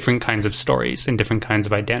of different kinds of stories and different kinds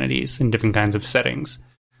of identities and different kinds of settings.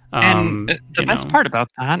 And the best part about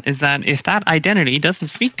that is that if that identity doesn't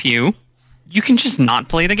speak to you, you can just not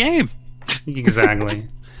play the game. Exactly.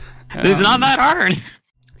 It's not that hard.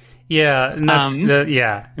 Yeah, and that's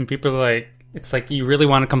and people are like, it's like, you really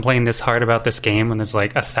want to complain this hard about this game when there's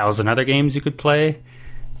like 1,000 other games you could play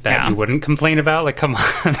that you wouldn't complain about? Like, come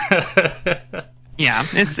on. Yeah,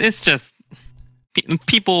 it's just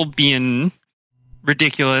people being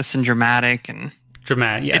ridiculous and dramatic and.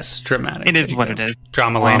 Dramatic. It is what it is.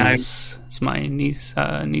 Drama llamas, as my niece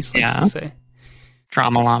likes to say.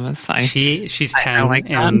 Drama llamas. She's 10, like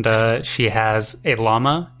and she has a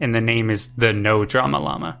llama, and the name is the No Drama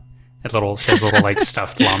Llama. She has a little like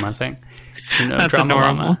stuffed llama thing. It's the That's Drama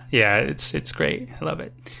adorable. Llama. Yeah, it's great. I love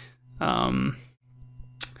it.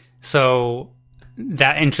 So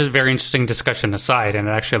that very interesting discussion aside, and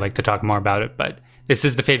I'd actually like to talk more about it, but this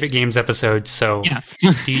is the favorite games episode. So, Yeah.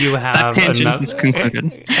 do you have That tangent is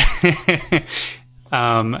concluded.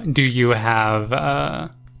 do you have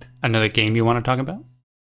another game you want to talk about?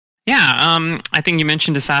 Yeah, I think you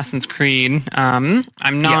mentioned Assassin's Creed. I'm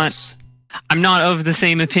not Yes. of the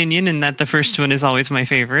same opinion in that the first one is always my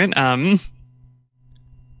favorite.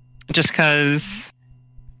 Just because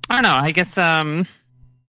I don't know. I guess I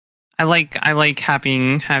like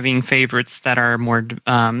having favorites that are more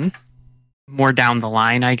down the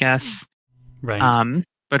line, I guess. Right.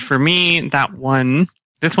 But for me,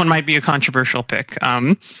 this one might be a controversial pick.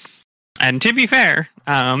 And to be fair,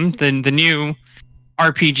 the new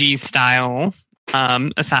RPG style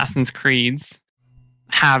Assassin's Creeds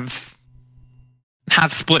have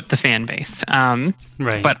split the fan base.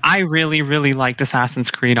 Right. But I really, really liked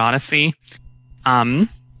Assassin's Creed Odyssey.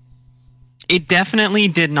 It definitely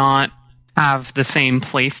did not have the same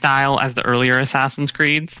play style as the earlier Assassin's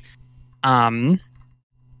Creeds.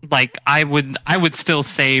 Like I would still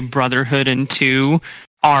say Brotherhood and 2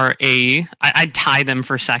 are I'd tie them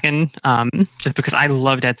for second, just because I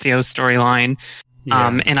loved Ezio's storyline.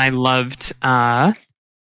 Yeah. And I loved the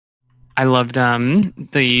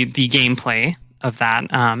gameplay of that.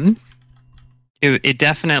 It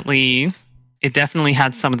definitely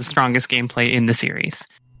had some of the strongest gameplay in the series.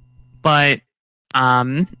 But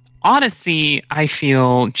Odyssey, I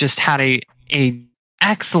feel, just had a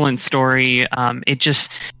excellent story.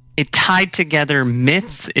 It tied together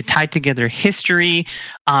myths, it tied together history,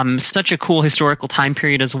 such a cool historical time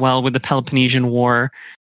period as well with the Peloponnesian War,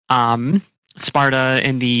 Sparta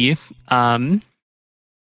and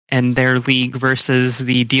and their league versus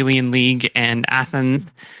the Delian League and Athens.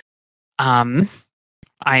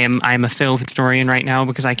 I am a failed historian right now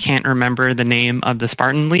because I can't remember the name of the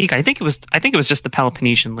Spartan League. I think it was just the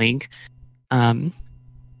Peloponnesian League.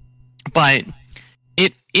 But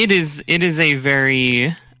it is a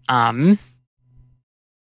very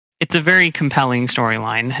it's a very compelling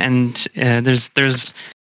storyline, and there's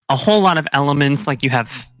a whole lot of elements, like you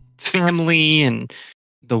have family and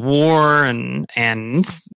the war and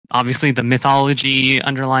obviously the mythology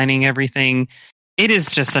underlining everything. It is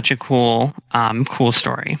just such a cool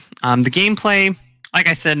story. The gameplay, like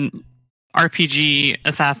I said, RPG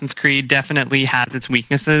Assassin's Creed definitely has its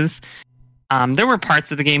weaknesses. There were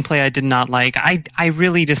parts of the gameplay I did not like. I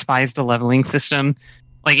really despise the leveling system.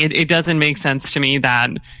 Like it doesn't make sense to me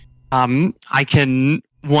that I can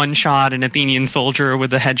one-shot an Athenian soldier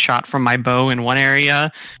with a headshot from my bow in one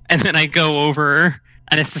area, and then I go over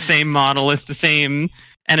and it's the same model, it's the same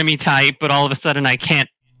enemy type, but all of a sudden I can't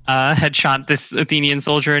headshot this Athenian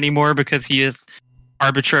soldier anymore because he is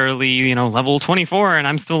arbitrarily, level 24 and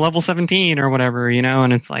I'm still level 17 or whatever,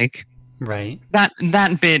 and it's like, right.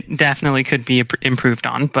 That bit definitely could be improved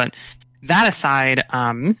on. But that aside,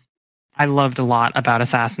 I loved a lot about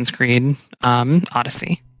Assassin's Creed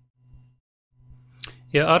Odyssey.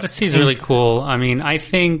 Yeah, Odyssey is really cool. I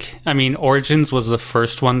think Origins was the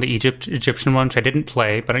first one, the Egyptian one, which I didn't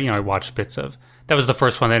play, but I watched bits of. That was the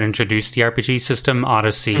first one that introduced the RPG system.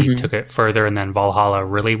 Odyssey took it further, and then Valhalla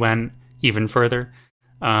really went even further.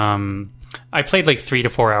 I played like 3 to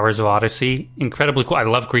 4 hours of Odyssey. Incredibly cool. I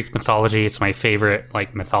love Greek mythology. It's my favorite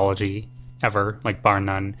mythology ever, bar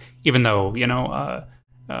none. Even though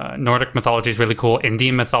Nordic mythology is really cool.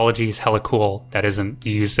 Indian mythology is hella cool. That isn't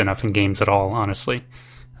used enough in games at all, honestly.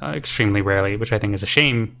 Extremely rarely, which I think is a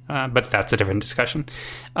shame. But that's a different discussion.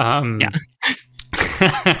 Yeah.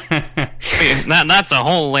 That's a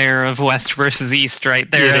whole layer of West versus East right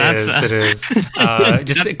there. It is.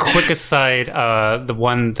 Just a quick aside, the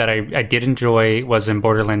one that I did enjoy was in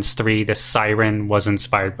Borderlands 3. The Siren was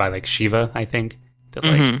inspired by Shiva, I think.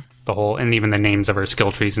 The whole, and even the names of her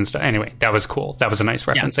skill trees and stuff. Anyway, that was cool. That was a nice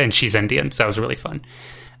reference. Yeah. And she's Indian, so that was really fun.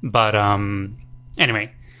 But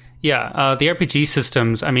anyway, yeah, the RPG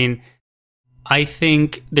systems, I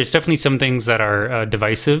think there's definitely some things that are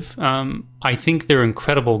divisive. I think they're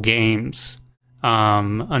incredible games,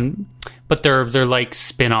 but they're like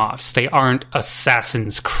spin-offs. They aren't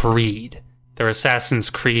Assassin's Creed. They're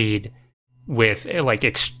Assassin's Creed with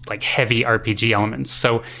heavy RPG elements.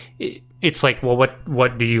 So it's like, well,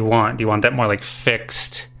 what do you want? Do you want that more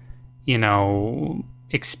fixed,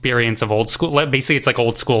 experience of old school? Basically, it's like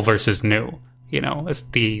old school versus new. As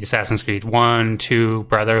the Assassin's Creed 1, 2,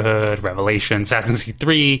 Brotherhood, Revelation, Assassin's Creed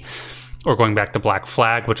 3, or going back to Black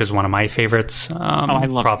Flag, which is one of my favorites. I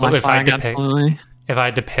love Black Flag, absolutely. If I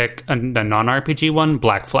had to pick the non-RPG one,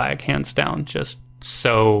 Black Flag, hands down. Just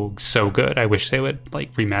so good. I wish they would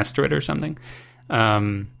remaster it or something.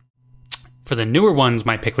 For the newer ones,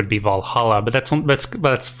 my pick would be Valhalla, but that's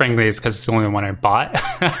frankly it's because it's the only one I bought.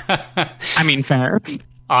 Fair.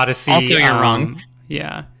 Odyssey. Also, you're wrong.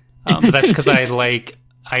 Yeah. But that's because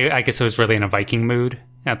I guess I was really in a Viking mood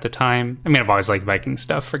at the time. I mean, I've always liked Viking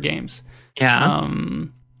stuff for games. Yeah.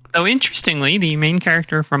 So interestingly, the main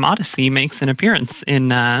character from Odyssey makes an appearance in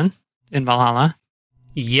Valhalla.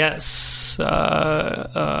 Yes.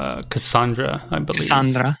 Cassandra, I believe.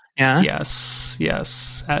 Cassandra, yeah.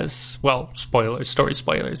 Yes. As well, story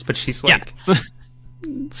spoilers, but she's like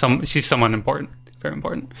she's someone important, very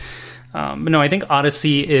important. But no, I think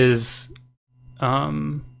Odyssey is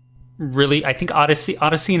really, I think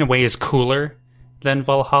Odyssey in a way is cooler than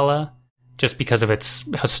Valhalla, just because of its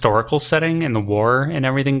historical setting and the war and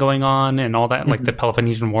everything going on and all that, like the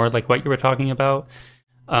Peloponnesian War, like what you were talking about.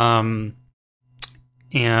 And,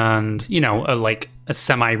 a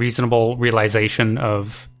semi-reasonable realization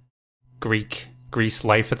of Greece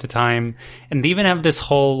life at the time. And they even have this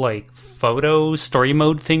whole, like, photo story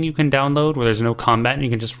mode thing you can download where there's no combat and you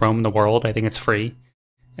can just roam the world. I think it's free.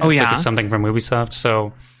 It's something from Ubisoft.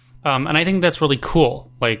 So, and I think that's really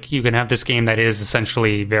cool. Like, you can have this game that is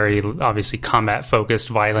essentially very, obviously, combat-focused,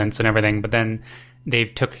 violence and everything, but then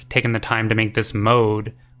they've taken the time to make this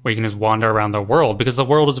mode where you can just wander around the world, because the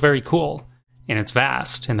world is very cool, and it's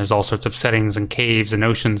vast, and there's all sorts of settings and caves and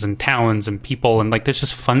oceans and towns and people, and, like, there's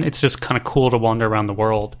just fun. It's just kind of cool to wander around the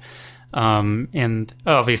world. And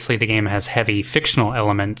obviously the game has heavy fictional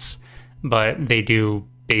elements, but they do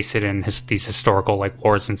base it in these historical, like,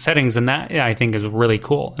 wars and settings, and that I think is really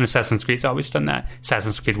cool. And Assassin's Creed's always done that.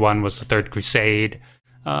 Assassin's Creed 1 was the Third Crusade.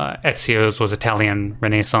 Ezio's was Italian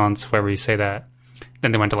Renaissance, however you say that.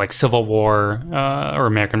 Then they went to, like, Civil War or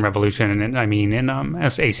American Revolution, and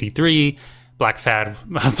as AC3, Black Flag.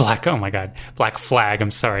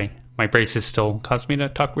 I'm sorry, my braces still cause me to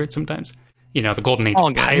talk weird sometimes. The Golden Age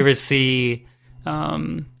of piracy.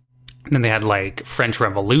 Then they had, like, French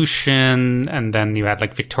Revolution, and then you had,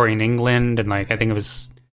 like, Victorian England, and, like, I think it was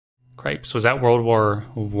Cripes. Was that World War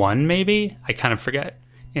I, maybe? I kind of forget,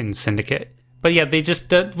 in Syndicate. But yeah, they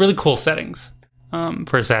just really cool settings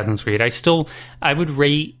for Assassin's Creed. I would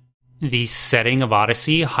rate the setting of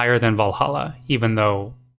Odyssey higher than Valhalla, even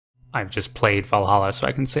though I've just played Valhalla, so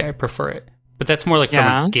I can say I prefer it. But that's more like from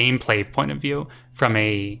a gameplay point of view. From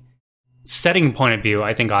a setting point of view,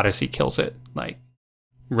 I think Odyssey kills it. Like,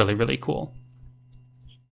 really, really cool.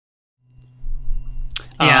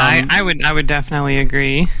 Yeah, I would definitely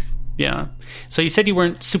agree. Yeah. So you said you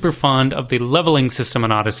weren't super fond of the leveling system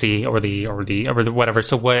in Odyssey or the whatever.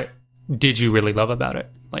 So what did you really love about it,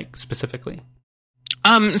 like, specifically?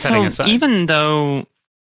 So even though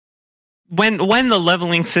when the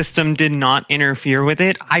leveling system did not interfere with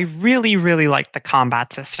it, I really, really liked the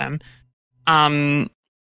combat system.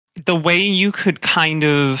 The way you could kind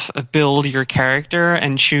of build your character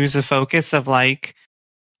and choose a focus of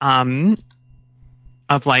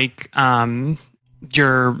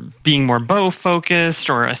you're being more bow focused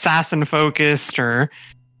or assassin focused or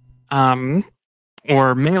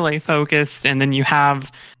melee focused, and then you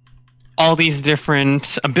have all these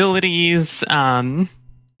different abilities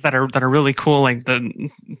that are really cool. Like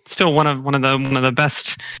still one of the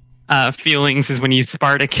best feelings is when you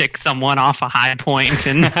Sparta kick someone off a high point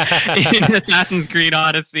in Assassin's Creed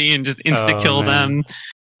Odyssey and just insta kill them.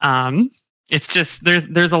 It's just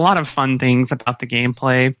there's a lot of fun things about the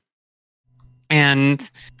gameplay, and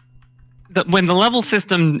when the level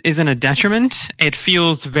system isn't a detriment, it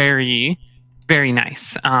feels very, very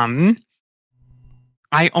nice. I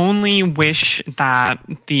only wish that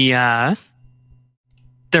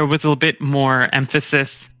there was a bit more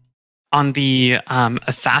emphasis on the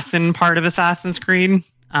assassin part of Assassin's Creed.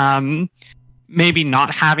 Maybe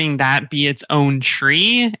not having that be its own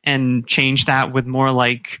tree and change that with more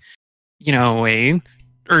like,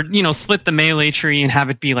 split the melee tree and have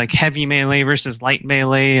it be like heavy melee versus light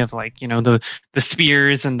melee of like, the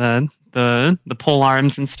spears and the pole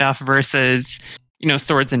arms and stuff versus,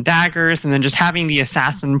 swords and daggers, and then just having the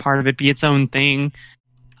assassin part of it be its own thing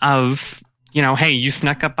of, hey, you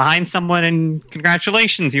snuck up behind someone and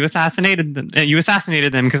congratulations, you assassinated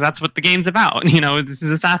them because that's what the game's about. This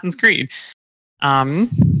is Assassin's Creed.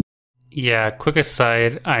 Yeah, quick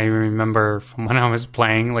aside, I remember from when I was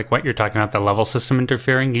playing, like what you're talking about, the level system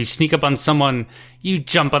interfering. You sneak up on someone, you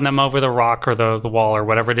jump on them over the rock or the wall or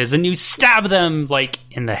whatever it is, and you stab them, like,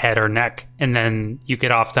 in the head or neck, and then you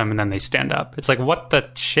get off them, and then they stand up. It's like, what the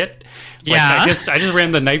shit? Like, yeah. I just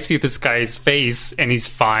ran the knife through this guy's face, and he's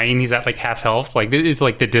fine. He's at, like, half health. Like, it's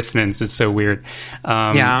like the dissonance is so weird.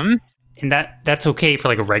 Yeah. And that's okay for,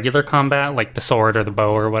 like, a regular combat, like the sword or the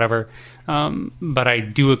bow or whatever. But I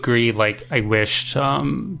do agree, like, I wished,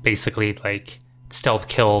 basically, like, stealth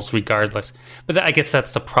kills regardless. But I guess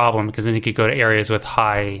that's the problem, because then you could go to areas with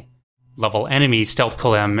high level enemies, stealth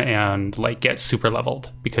kill them, and like get super leveled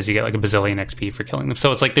because you get like a bazillion XP for killing them.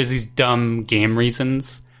 So it's like there's these dumb game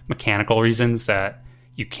reasons, mechanical reasons that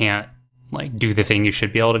you can't like do the thing you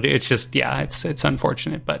should be able to do. It's just it's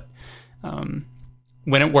unfortunate, but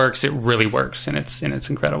when it works, it really works, and it's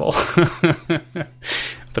incredible.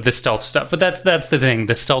 But the stealth stuff, but that's the thing.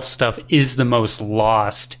 The stealth stuff is the most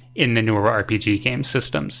lost in the newer RPG game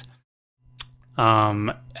systems.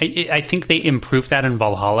 I think they improved that in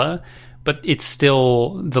Valhalla, but it's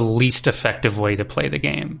still the least effective way to play the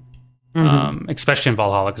game. Especially in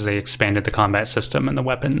Valhalla, because they expanded the combat system and the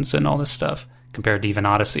weapons and all this stuff compared to even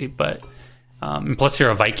Odyssey. But and plus, you're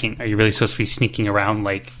a Viking. Are you really supposed to be sneaking around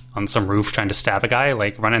like on some roof trying to stab a guy?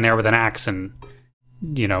 Like run in there with an axe and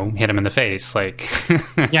hit him in the face? Like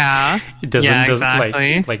yeah, it doesn't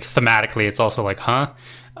exactly. like thematically, it's also like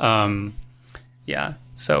yeah.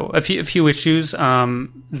 So a few issues.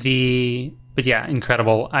 But yeah,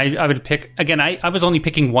 incredible. I would pick again. I was only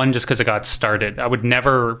picking one just because it got started. I would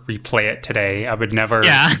never replay it today. I would never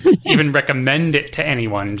even recommend it to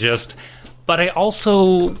anyone. But I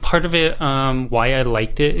also part of it why I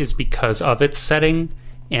liked it is because of its setting,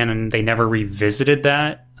 and they never revisited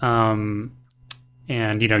that. And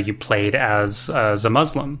you played as a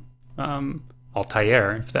Muslim.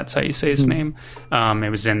 Altair, if that's how you say his name.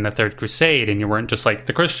 It was in the Third Crusade, and you weren't just like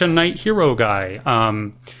the Christian knight hero guy.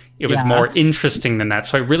 It was more interesting than that.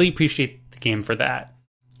 So I really appreciate the game for that.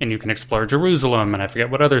 And you can explore Jerusalem, and I forget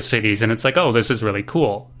what other cities, and it's like, oh, this is really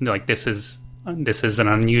cool. Like this is an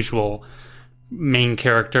unusual main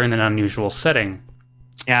character in an unusual setting.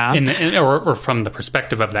 Yeah. Or from the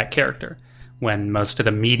perspective of that character. When most of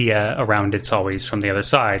the media around it's always from the other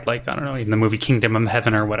side. Like, I don't know, even the movie Kingdom of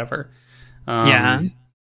Heaven or whatever. I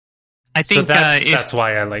think so that's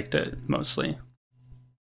why I liked it mostly.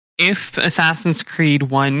 If Assassin's Creed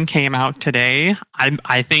 1 came out today,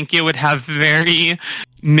 I think it would have very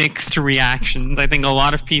mixed reactions. I think a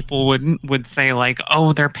lot of people would say like,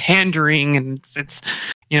 oh, they're pandering and it's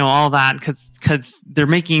all that because they're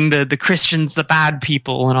making the Christians the bad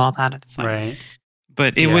people and all that. It's like, right.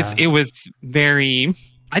 But it was very,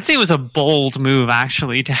 I'd say it was a bold move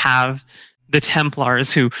actually to have the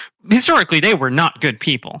Templars, who historically they were not good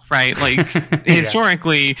people, right? Like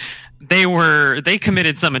historically they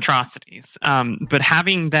committed some atrocities. But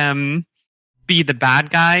having them be the bad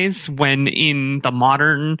guys when in the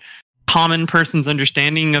modern common person's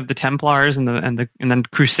understanding of the Templars and the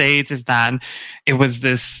Crusades is that it was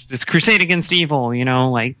this crusade against evil,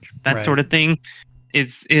 like that sort of thing it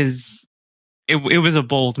was a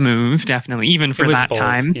bold move, definitely, even for that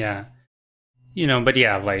time. Yeah. But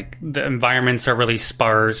yeah, like the environments are really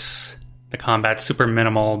sparse, the combat's super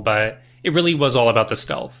minimal, but it really was all about the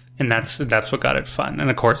stealth, and that's what got it fun. And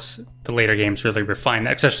of course, the later games really refined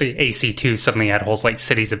that, especially AC2 suddenly had whole like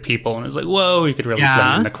cities of people, and it was like, whoa, you could really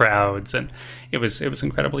blend in the crowds, and it was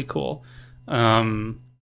incredibly cool. Yeah.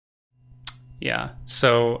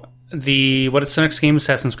 So what's the next game?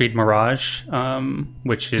 Assassin's Creed Mirage,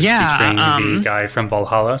 which is featuring the guy from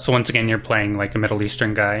Valhalla. So once again, you're playing like a Middle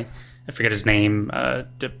Eastern guy. I forget his name,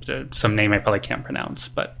 some name I probably can't pronounce,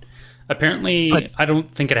 but apparently I don't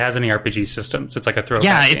think it has any RPG systems. It's like a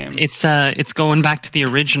throwback game. It's going back to the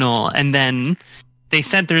original, and then they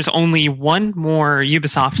said there's only one more.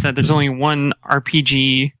 Ubisoft said there's only one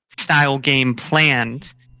RPG style game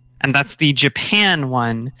planned, and that's the Japan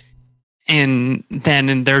one. And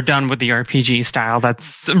then they're done with the RPG style.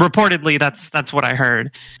 That's reportedly that's what I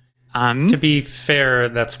heard. To be fair,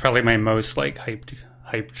 that's probably my most like hyped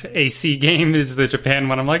AC game is the Japan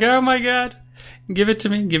one. I'm like, oh my god, give it to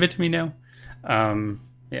me now.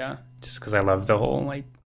 Yeah, just because I love the whole like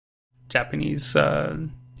Japanese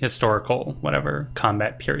historical whatever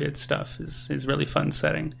combat period stuff is really fun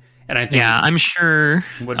setting. And I think I'm sure.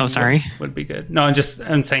 Would be good. No,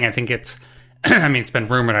 I'm saying I think it's. I mean, it's been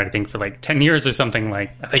rumored, I think, for like 10 years or something.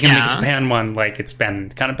 Like, I think in the Japan one, like, it's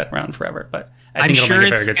been kind of been around forever. But I think it'll make a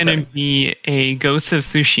very good set. I'm sure it's going to be a Ghost of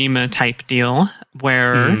Tsushima type deal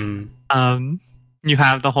where you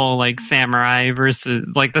have the whole, like, samurai versus,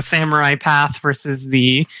 like, the samurai path versus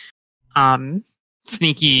the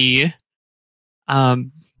sneaky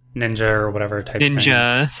ninja or whatever type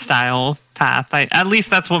ninja style path. At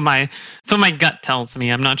least that's what my gut tells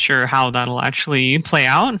me. I'm not sure how that'll actually play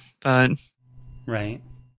out, but... Right.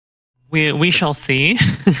 We shall see.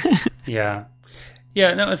 Yeah.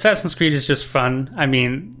 No, Assassin's Creed is just fun. I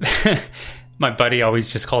mean, my buddy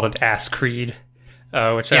always just called it Ass Creed,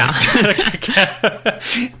 which I was kind of kick out.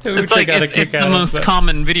 It's the most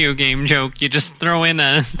common video game joke. You just throw in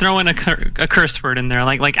a curse word in there,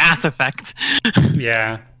 like Ass Effect.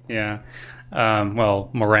 Yeah.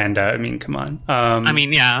 Well, Miranda. I mean, come on. I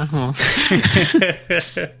mean, yeah. Well.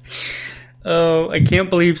 Oh, I can't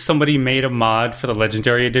believe somebody made a mod for the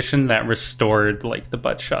Legendary Edition that restored, like, the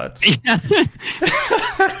butt shots. Yeah.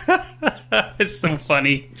 It's so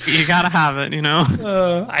funny. You gotta have it, you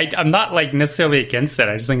know? I'm not, like, necessarily against it.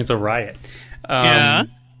 I just think it's a riot. Yeah.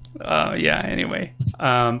 Anyway.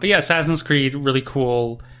 But yeah, Assassin's Creed, really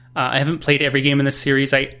cool. I haven't played every game in the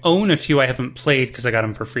series. I own a few I haven't played because I got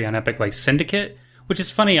them for free on Epic, like Syndicate, which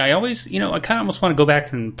is funny. I always, I kind of almost want to go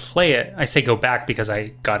back and play it. I say go back because I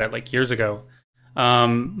got it like years ago.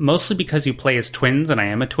 Mostly because you play as twins, and I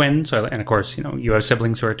am a twin. And of course, you have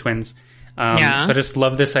siblings who are twins. So I just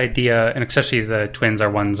love this idea, and especially the twins are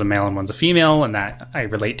one's a male and one's a female, and that I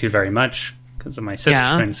relate to very much because of my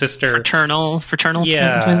twin sister. Fraternal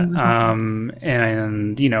yeah, twins.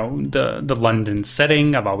 And the London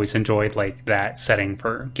setting, I've always enjoyed like that setting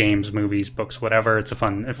for games, movies, books, whatever. It's a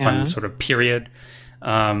fun sort of period.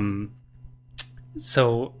 So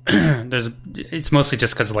it's mostly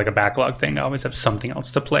just because of like a backlog thing. I always have something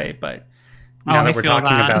else to play, but now that we're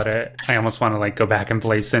talking about it, I almost want to like go back and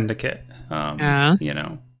play Syndicate.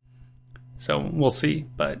 So we'll see.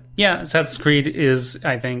 But yeah, Assassin's Creed is,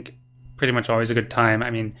 I think, pretty much always a good time.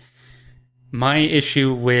 I mean, my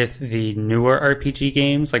issue with the newer RPG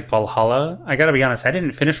games like Valhalla, I gotta be honest, I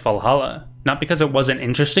didn't finish Valhalla. Not because it wasn't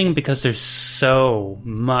interesting, because there's so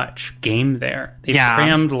much game there. They've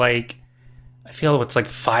crammed like, I feel it's like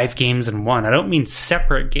 5 games in one. I don't mean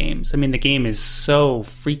separate games. I mean, the game is so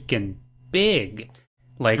freaking big.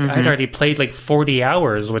 Like, I'd already played like 40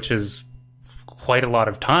 hours, which is quite a lot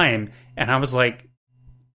of time. And I was like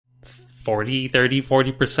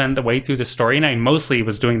 40% the way through the story. And I mostly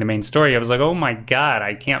was doing the main story. I was like, oh my God,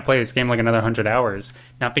 I can't play this game like another 100 hours.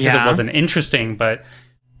 Not because it wasn't interesting, but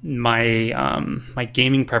my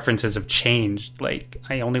gaming preferences have changed. Like,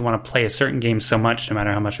 I only want to play a certain game so much, no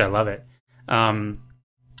matter how much I love it. And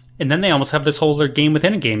then they almost have this whole other game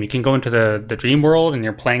within a game. You can go into the dream world, and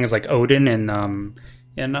you're playing as like Odin and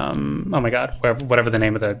oh my God, whatever the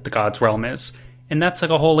name of the god's realm is. And that's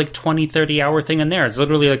like a whole like 20-30 hour thing in there. It's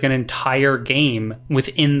literally like an entire game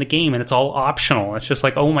within the game, and it's all optional. It's just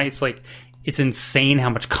like, it's insane how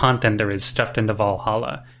much content there is stuffed into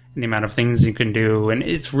Valhalla, and the amount of things you can do. And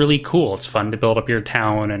it's really cool. It's fun to build up your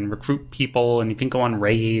town and recruit people, and you can go on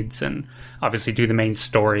raids and obviously do the main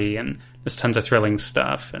story, and there's tons of thrilling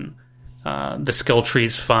stuff. And the skill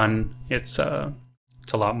tree's fun. It's a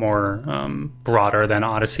lot more broader than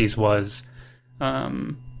Odyssey's was.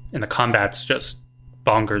 And the combat's just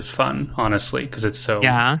bonkers fun, honestly, because it's so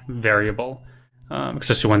variable,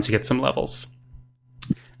 especially once you get some levels.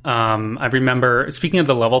 I remember, speaking of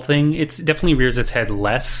the level thing, it definitely rears its head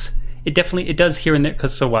less. It does here and there,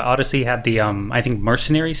 because Odyssey had the I think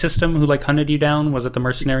mercenary system who like hunted you down. Was it the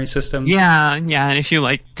mercenary system? Yeah, and if you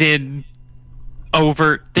like did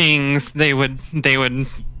overt things, they would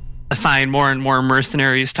assign more and more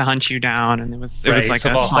mercenaries to hunt you down, and it was like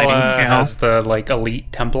so a sliding scale. Has the like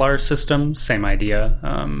elite Templar system, same idea.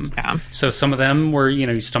 So some of them were,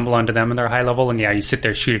 you stumble onto them and they're high level, and you sit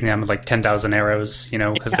there shooting them with like 10,000 arrows,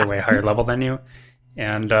 because they're way higher level than you.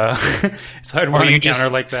 And so I'd want to encounter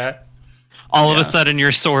like that. All of a sudden,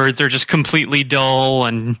 your swords are just completely dull,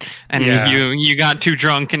 and you got too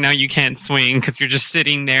drunk, and now you can't swing because you're just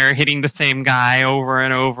sitting there hitting the same guy over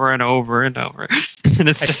and over and over and over, and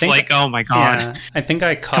it's just like, oh my God! Yeah, I think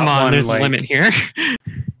I caught Come on, one. There's a limit here.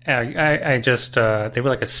 I just they were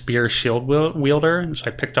like a spear shield wielder, and so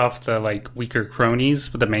I picked off the like weaker cronies.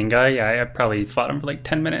 But the main guy, I probably fought him for like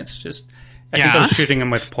 10 minutes. I think I was shooting him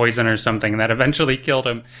with poison or something, and that eventually killed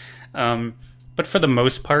him. But for the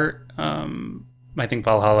most part, I think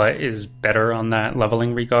Valhalla is better on that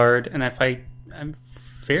leveling regard. And I'm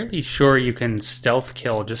fairly sure you can stealth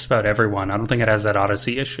kill just about everyone. I don't think it has that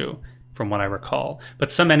Odyssey issue, from what I recall.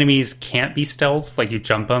 But some enemies can't be stealth. Like, you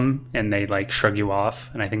jump them and they like shrug you off.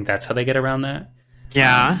 And I think that's how they get around that.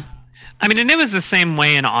 Yeah. I mean, and it was the same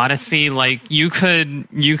way in Odyssey. Like, you could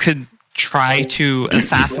try to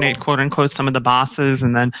assassinate, quote unquote, some of the bosses,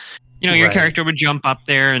 and then, your character would jump up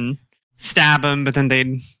there and stab them, but then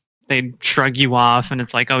they'd shrug you off, and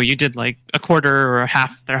it's like, oh, you did like a quarter or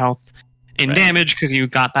half their health in damage because you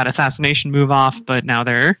got that assassination move off, but now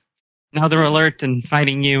they're alert and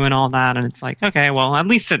fighting you and all that, and it's like, okay, well, at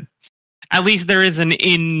least there is an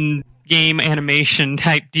in-game animation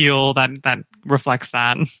type deal that reflects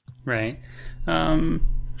that. Right.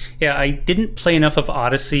 Yeah, I didn't play enough of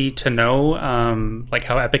Odyssey to know like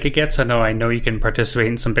how epic it gets. I know you can participate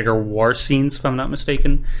in some bigger war scenes, if I'm not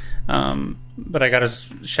mistaken. But I gotta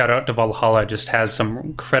shout out to Valhalla. Just has some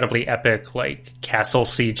incredibly epic like castle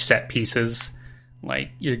siege set pieces.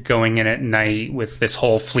 Like, you're going in at night with this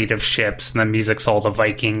whole fleet of ships, and the music's all the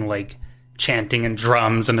Viking, like, chanting and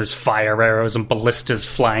drums, and there's fire arrows and ballistas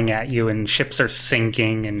flying at you, and ships are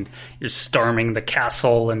sinking, and you're storming the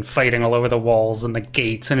castle and fighting all over the walls and the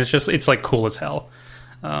gates, and it's like cool as hell.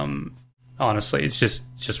 Honestly, it's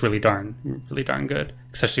just really darn good,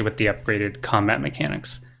 especially with the upgraded combat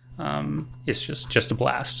mechanics. It's just a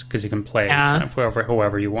blast, because you can play kind of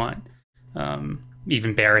whoever you want.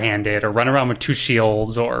 Even barehanded, or run around with 2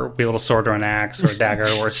 shields, or wield a sword or an axe or a dagger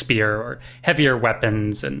or a spear, or heavier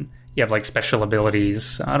weapons, and you have like special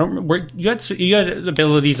abilities. I don't remember, you had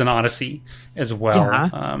abilities in Odyssey as well.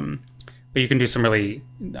 But you can do some really,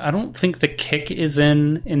 I don't think the kick is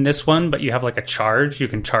in this one, but you have like a charge. You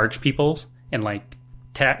can charge people and like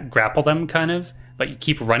grapple them kind of, but you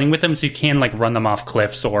keep running with them, so you can like run them off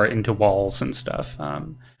cliffs or into walls and stuff.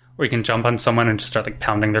 Or you can jump on someone and just start like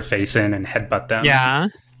pounding their face in and headbutt them. Yeah.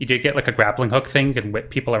 You did get like a grappling hook thing, you can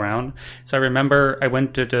whip people around. So I remember I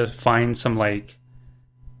went to find some like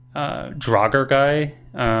Draugr guy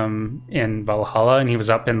in Valhalla, and he was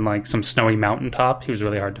up in like some snowy mountaintop. He was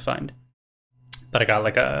really hard to find. But I got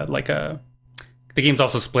the game's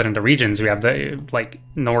also split into regions. We have the like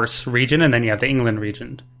Norse region, and then you have the England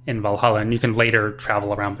region in Valhalla, and you can later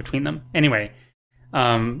travel around between them. Anyway,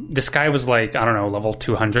 this guy was like, I don't know, level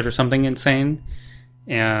 200 or something insane,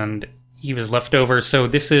 and he was left over. So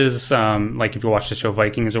this is like if you watch the show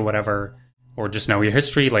Vikings or whatever, or just know your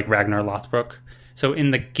history, like Ragnar Lothbrok. So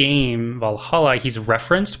in the game Valhalla, he's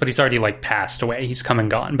referenced, but he's already like passed away. He's come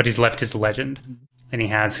and gone, but he's left his legend. And he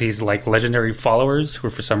has these like legendary followers who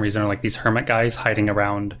for some reason are like these hermit guys hiding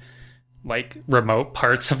around like remote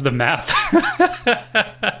parts of the map.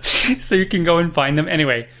 So you can go and find them.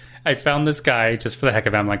 Anyway, I found this guy just for the heck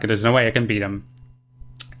of it. I'm like, there's no way I can beat him,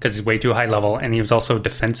 because he's way too high level, and he was also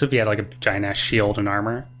defensive. He had like a giant ass shield and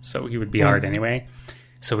armor, so he would be hard anyway.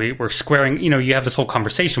 So we were squaring, you have this whole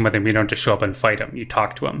conversation with him. You don't just show up and fight him. You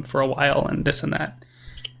talk to him for a while and this and that.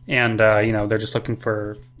 And, they're just looking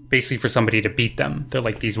for somebody to beat them. They're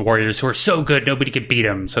like these warriors who are so good, nobody could beat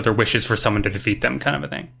them. So their wish is for someone to defeat them, kind of a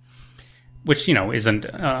thing. Which, isn't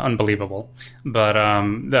unbelievable. But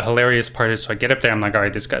the hilarious part is, so I get up there, I'm like, all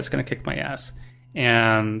right, this guy's going to kick my ass.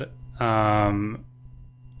 And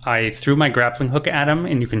I threw my grappling hook at him,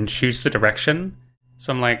 and you can choose the direction.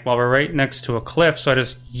 So I'm like, well, we're right next to a cliff, so I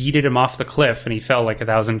just yeeted him off the cliff, and he fell like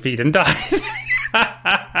 1,000 feet and died.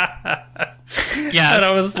 Yeah, and I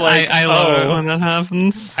was like, I love it when that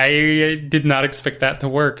happens. I did not expect that to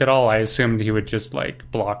work at all. I assumed he would just like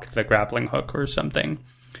block the grappling hook or something.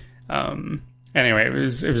 Anyway, it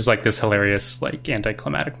was like this hilarious like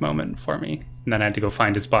anticlimactic moment for me, and then I had to go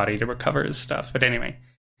find his body to recover his stuff. But anyway,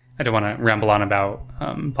 I don't want to ramble on about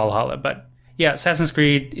Valhalla, but yeah, Assassin's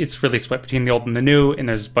Creed, it's really split between the old and the new, and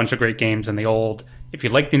there's a bunch of great games in the old. If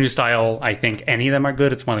you like the new style, I think any of them are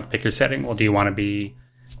good. It's more like pick your setting. Well, do you want to be,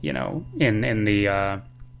 in the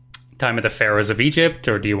time of the pharaohs of Egypt,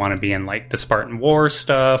 or do you want to be in like the Spartan War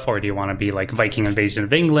stuff, or do you want to be like Viking invasion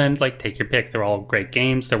of England? Like, take your pick. They're all great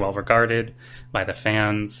games. They're well regarded by the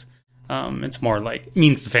fans. It's more like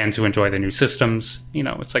means the fans who enjoy the new systems.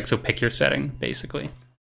 It's like, so pick your setting, basically.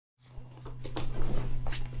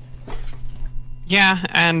 Yeah,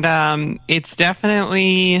 and it's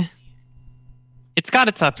definitely, it's got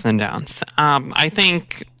its ups and downs. I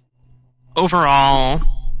think overall,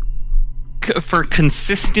 for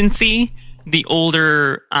consistency, the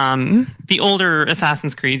older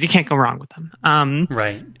Assassin's Creeds, you can't go wrong with them.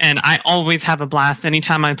 Right. And I always have a blast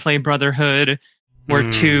anytime I play Brotherhood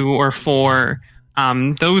or 2 or 4.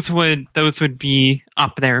 Those would be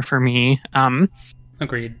up there for me.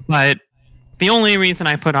 Agreed. But the only reason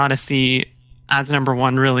I put Odyssey as number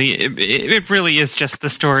 1, really, it really is just the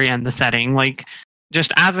story and the setting. Like,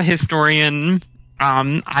 just as a historian,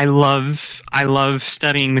 I love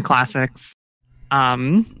studying the classics.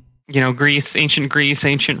 Greece,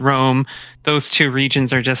 ancient Rome, those 2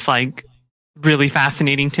 regions are just like really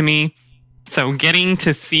fascinating to me. So getting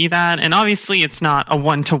to see that, and obviously it's not a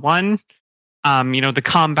 1-to-1. The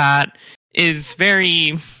combat is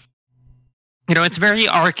very, it's very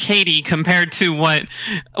arcadey compared to what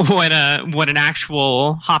an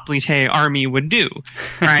actual hoplite army would do,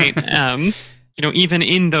 right? Even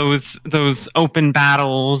in those open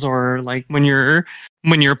battles, or like when you're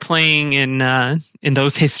playing in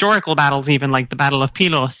those historical battles, even like the Battle of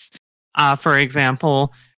Pylos, for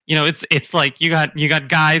example, it's like you got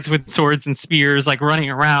guys with swords and spears like running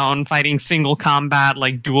around fighting single combat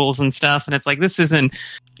like duels and stuff, and it's like, this isn't,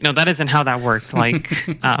 that isn't how that worked. Like,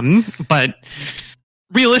 but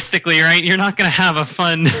realistically, right, you're not going to have a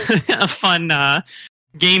fun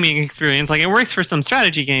gaming experience. Like, it works for some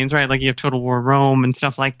strategy games, right? Like, you have Total War Rome and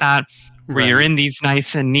stuff like that, where Right. you're in these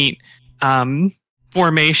nice and neat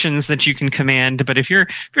formations that you can command. But if you're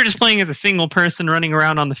just playing as a single person running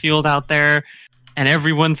around on the field out there, and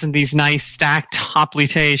everyone's in these nice stacked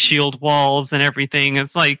hoplite shield walls and everything,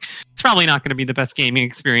 it's like, it's probably not going to be the best gaming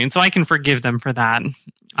experience. So I can forgive them for that.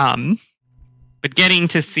 But getting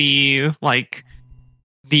to see like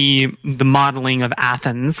the modeling of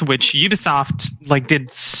Athens, which Ubisoft like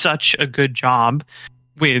did such a good job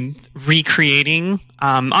with recreating.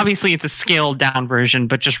 Obviously, it's a scaled down version,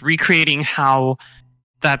 but just recreating how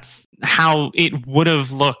it would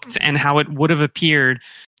have looked and how it would have appeared.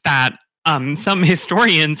 That some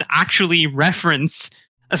historians actually reference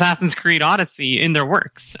Assassin's Creed Odyssey in their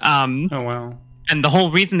works. Oh wow! And the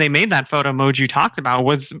whole reason they made that photo mode you talked about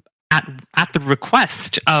was at the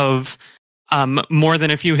request of more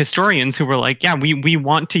than a few historians who were like, yeah, we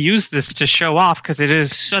want to use this to show off because it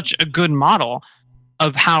is such a good model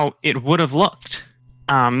of how it would have looked.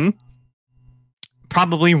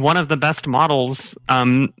 Probably one of the best models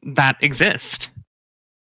that exist.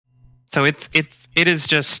 So it is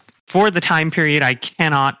just, for the time period, I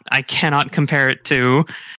cannot compare it to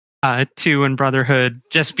 2 and Brotherhood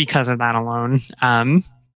just because of that alone.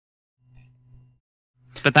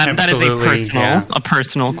 But that is a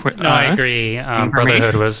personal. No, I agree.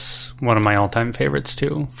 Brotherhood was one of my all-time favorites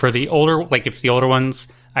too. For the older, like if the older ones,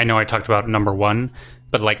 I know I talked about number 1,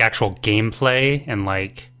 but like actual gameplay and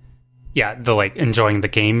like, yeah, the like enjoying the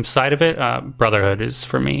game side of it, Brotherhood is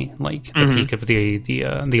for me like the peak of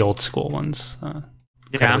the old school ones.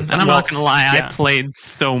 Yeah, and I'm not gonna lie, I played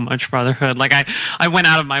so much Brotherhood. Like I went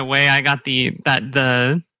out of my way. I got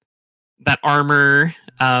that armor,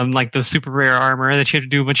 like the super rare armor that you have to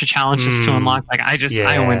do a bunch of challenges to unlock. Like I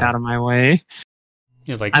went out of my way.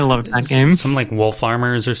 Yeah, like I loved that game. Some like wolf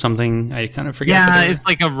armors or something. I kind of forget. Yeah, it's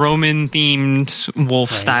like a Roman themed wolf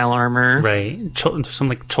style armor. Right. Some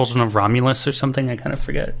like Children of Romulus or something. I kind of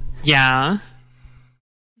forget. Yeah.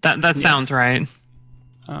 That sounds right.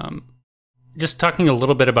 Just talking a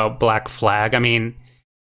little bit about Black Flag. I mean,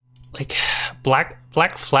 like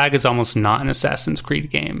Black Flag is almost not an Assassin's Creed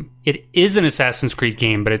game. It is an Assassin's Creed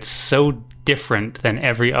game, but it's so different than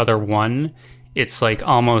every other one. It's like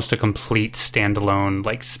almost a complete standalone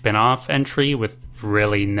like spin-off entry with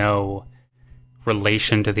really no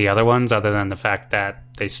relation to the other ones other than the fact that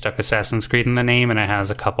they stuck Assassin's Creed in the name and it has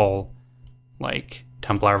a couple like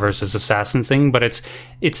Templar versus Assassins thing, but it's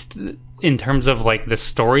in terms of like the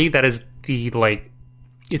story, that is the like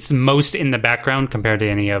it's most in the background compared to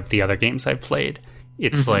any of the other games I've played.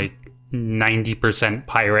 It's like 90%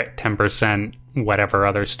 pirate, 10% whatever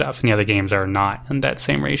other stuff, and the other games are not in that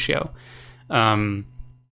same ratio.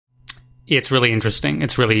 It's really interesting.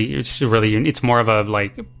 It's more of a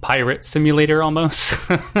like pirate simulator almost.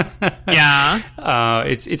 Yeah.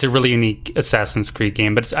 It's a really unique Assassin's Creed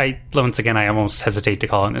game, but I almost hesitate to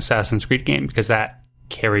call it an Assassin's Creed game because that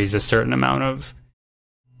carries a certain amount of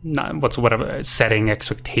whatever setting,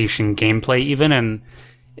 expectation, gameplay even, and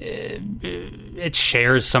it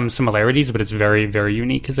shares some similarities, but it's very, very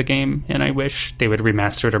unique as a game, and I wish they would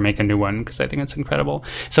remaster it or make a new one because I think it's incredible.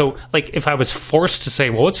 So, like, if I was forced to say,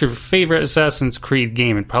 well, what's your favorite Assassin's Creed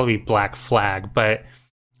game? It'd probably be Black Flag, but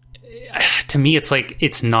to me, it's like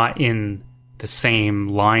it's not in the same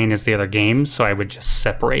line as the other games, so I would just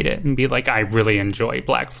separate it and be like, I really enjoy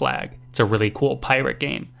Black Flag. It's a really cool pirate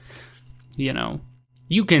game, you know?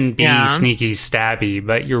 You can be sneaky, stabby,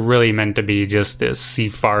 but you're really meant to be just this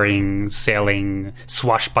seafaring, sailing,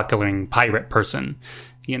 swashbuckling pirate person.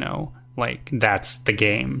 You know, like, that's the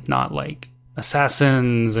game, not like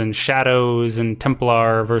assassins and shadows and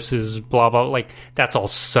Templar versus blah, blah. Like, that's all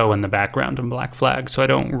so in the background in Black Flag, so I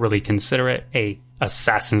don't really consider it a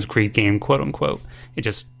Assassin's Creed game, quote unquote. It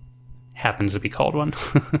just happens to be called one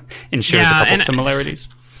and shares a couple similarities.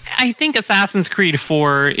 I think Assassin's Creed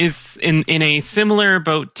 4 is in a similar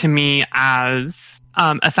boat to me as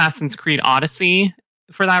Assassin's Creed Odyssey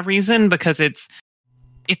for that reason, because it's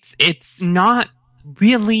not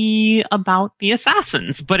really about the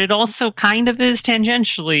assassins, but it also kind of is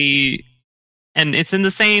tangentially, and it's in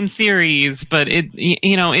the same series, but it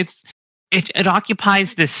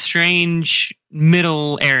occupies this strange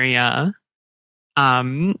middle area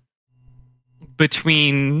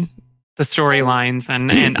between the storylines,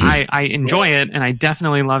 and I enjoy it, and I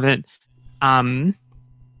definitely love it.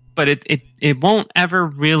 But it won't ever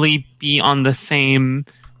really be on the same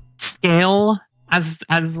scale as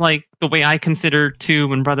like the way I consider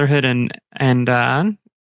 2 and Brotherhood and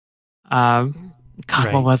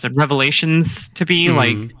what was it, Revelations to be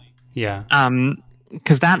like. Yeah.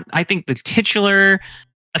 Because that, I think the titular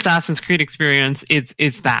Assassin's Creed experience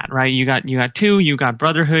is that, right? You got 2, you got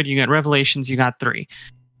Brotherhood, you got Revelations, you got 3.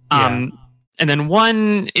 Yeah. And then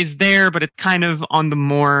 1 is there, but it's kind of on the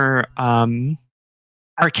more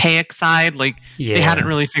archaic side. Like they hadn't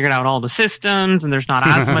really figured out all the systems, and there's not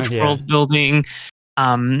as much world building.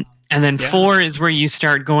 And then 4 is where you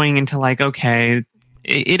start going into like, okay,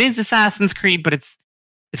 it is Assassin's Creed, but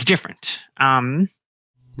it's different.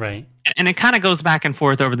 Right. And it kind of goes back and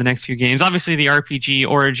forth over the next few games. Obviously, the RPG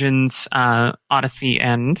Origins, Odyssey,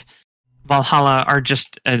 and Valhalla are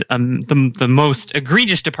just the most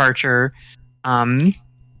egregious departure from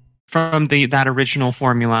that original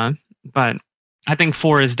formula. But I think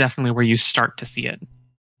 4 is definitely where you start to see it.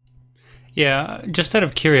 Yeah, just out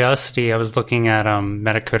of curiosity, I was looking at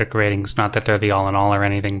Metacritic ratings, not that they're the all-in-all or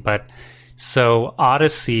anything, but so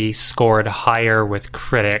Odyssey scored higher with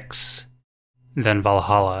critics than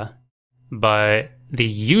Valhalla, but the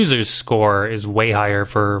user's score is way higher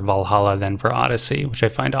for Valhalla than for Odyssey, which I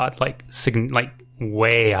find odd, like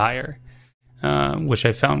way higher, which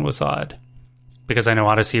I found was odd. Because I know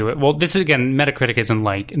Odyssey, well, this is, again, Metacritic isn't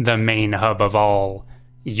like the main hub of all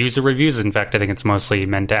user reviews. In fact, I think it's mostly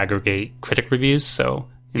meant to aggregate critic reviews, so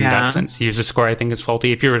in that sense, user score I think is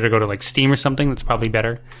faulty. If you were to go to like Steam or something, that's probably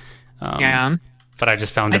better. But I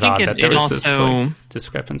just found it odd that there was this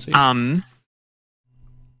discrepancy.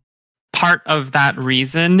 Part of that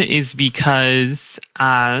reason is because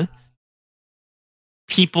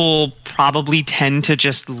people probably tend to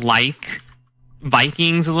just like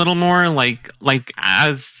Vikings a little more, like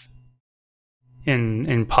as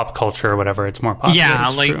in pop culture or whatever, it's more popular. Yeah,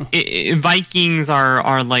 like Vikings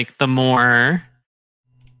are like the more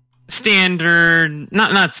standard,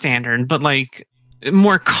 not standard, but like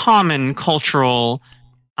more common cultural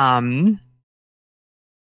sort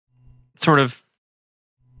of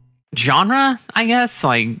genre, I guess.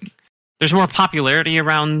 Like there's more popularity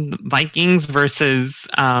around Vikings versus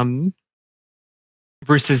the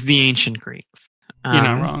ancient Greeks. You're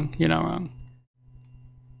not wrong.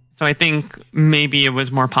 So I think maybe it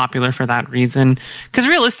was more popular for that reason. Because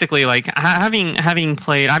realistically, like having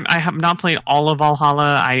played, I have not played all of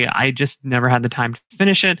Valhalla. I just never had the time to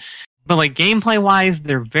finish it. But like gameplay wise,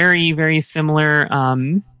 they're very, very similar.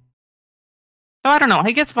 So I don't know.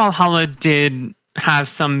 I guess Valhalla did have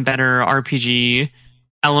some better RPG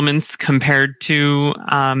elements compared to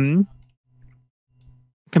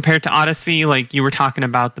Odyssey. Like you were talking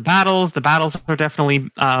about the battles. The battles are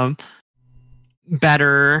definitely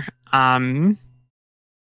better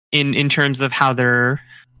in terms of how they're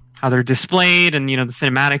displayed and the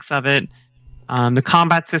cinematics of it. The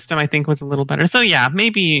combat system I think was a little better. So yeah,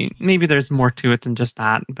 maybe there's more to it than just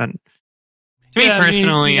that. But to me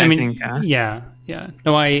personally, I think yeah.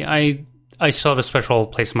 No, I still have a special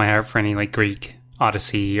place in my heart for any like Greek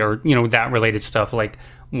Odyssey or that related stuff. Like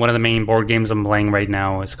one of the main board games I'm playing right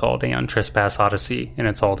now is called Aeon Trespass Odyssey, and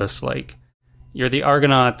it's all this like you're the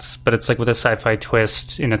Argonauts, but it's like with a sci-fi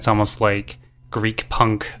twist, and it's almost like Greek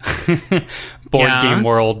punk board game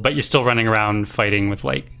world, but you're still running around fighting with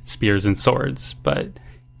like spears and swords, but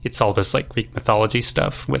it's all this like Greek mythology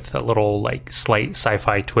stuff with a little like slight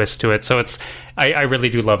sci-fi twist to it. So I really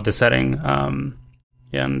do love the setting.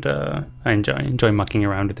 And I enjoy mucking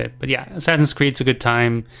around with it. But yeah, Assassin's Creed's a good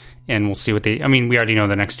time, and we'll see what we already know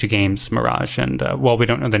the next 2 games, Mirage, and we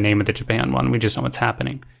don't know the name of the Japan one, we just know what's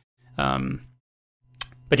happening.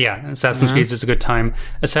 But yeah, Assassin's Creed is a good time.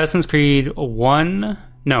 Assassin's Creed 2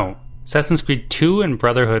 and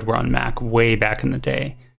Brotherhood were on Mac way back in the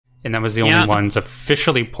day, and that was the only ones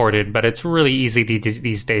officially ported, but it's really easy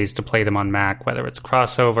these days to play them on Mac, whether it's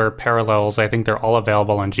crossover, parallels. I think they're all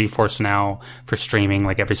available on GeForce Now for streaming,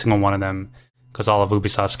 like every single one of them, because all of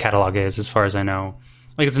Ubisoft's catalog is, as far as I know.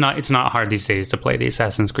 Like it's not hard these days to play the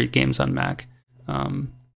Assassin's Creed games on Mac.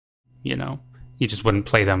 You just wouldn't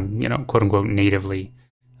play them, quote unquote natively.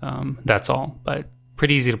 That's all, but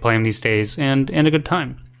pretty easy to play them these days, and a good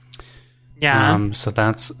time. Yeah. So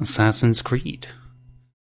that's Assassin's Creed.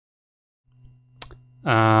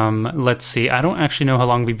 Let's see. I don't actually know how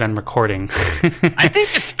long we've been recording. I think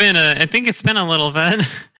it's been a little bit.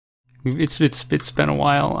 It's been a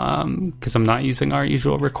while, because I'm not using our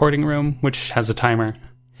usual recording room, which has a timer.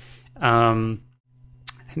 I'm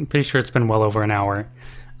pretty sure it's been well over an hour.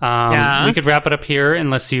 We could wrap it up here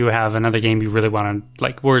unless you have another game you really want to,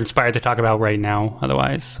 like, we're inspired to talk about right now.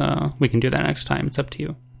 Otherwise, we can do that next time. It's up to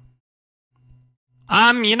you.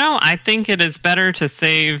 I think it is better to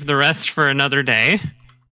save the rest for another day.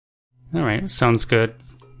 All right, sounds good.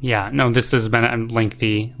 Yeah, no, this has been a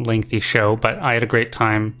lengthy show, but I had a great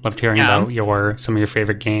time. Loved hearing about some of your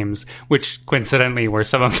favorite games, which coincidentally were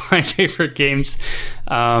some of my favorite games.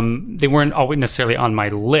 They weren't always necessarily on my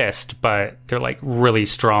list, but they're like really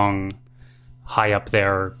strong, high up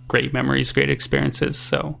there, great memories, great experiences.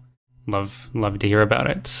 So love to hear about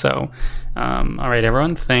it. So, all right,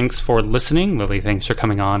 everyone, thanks for listening. Lily, thanks for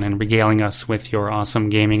coming on and regaling us with your awesome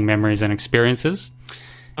gaming memories and experiences.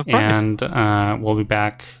 And we'll be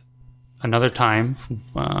back another time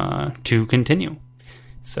to continue.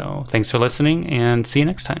 So thanks for listening, and see you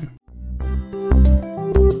next time.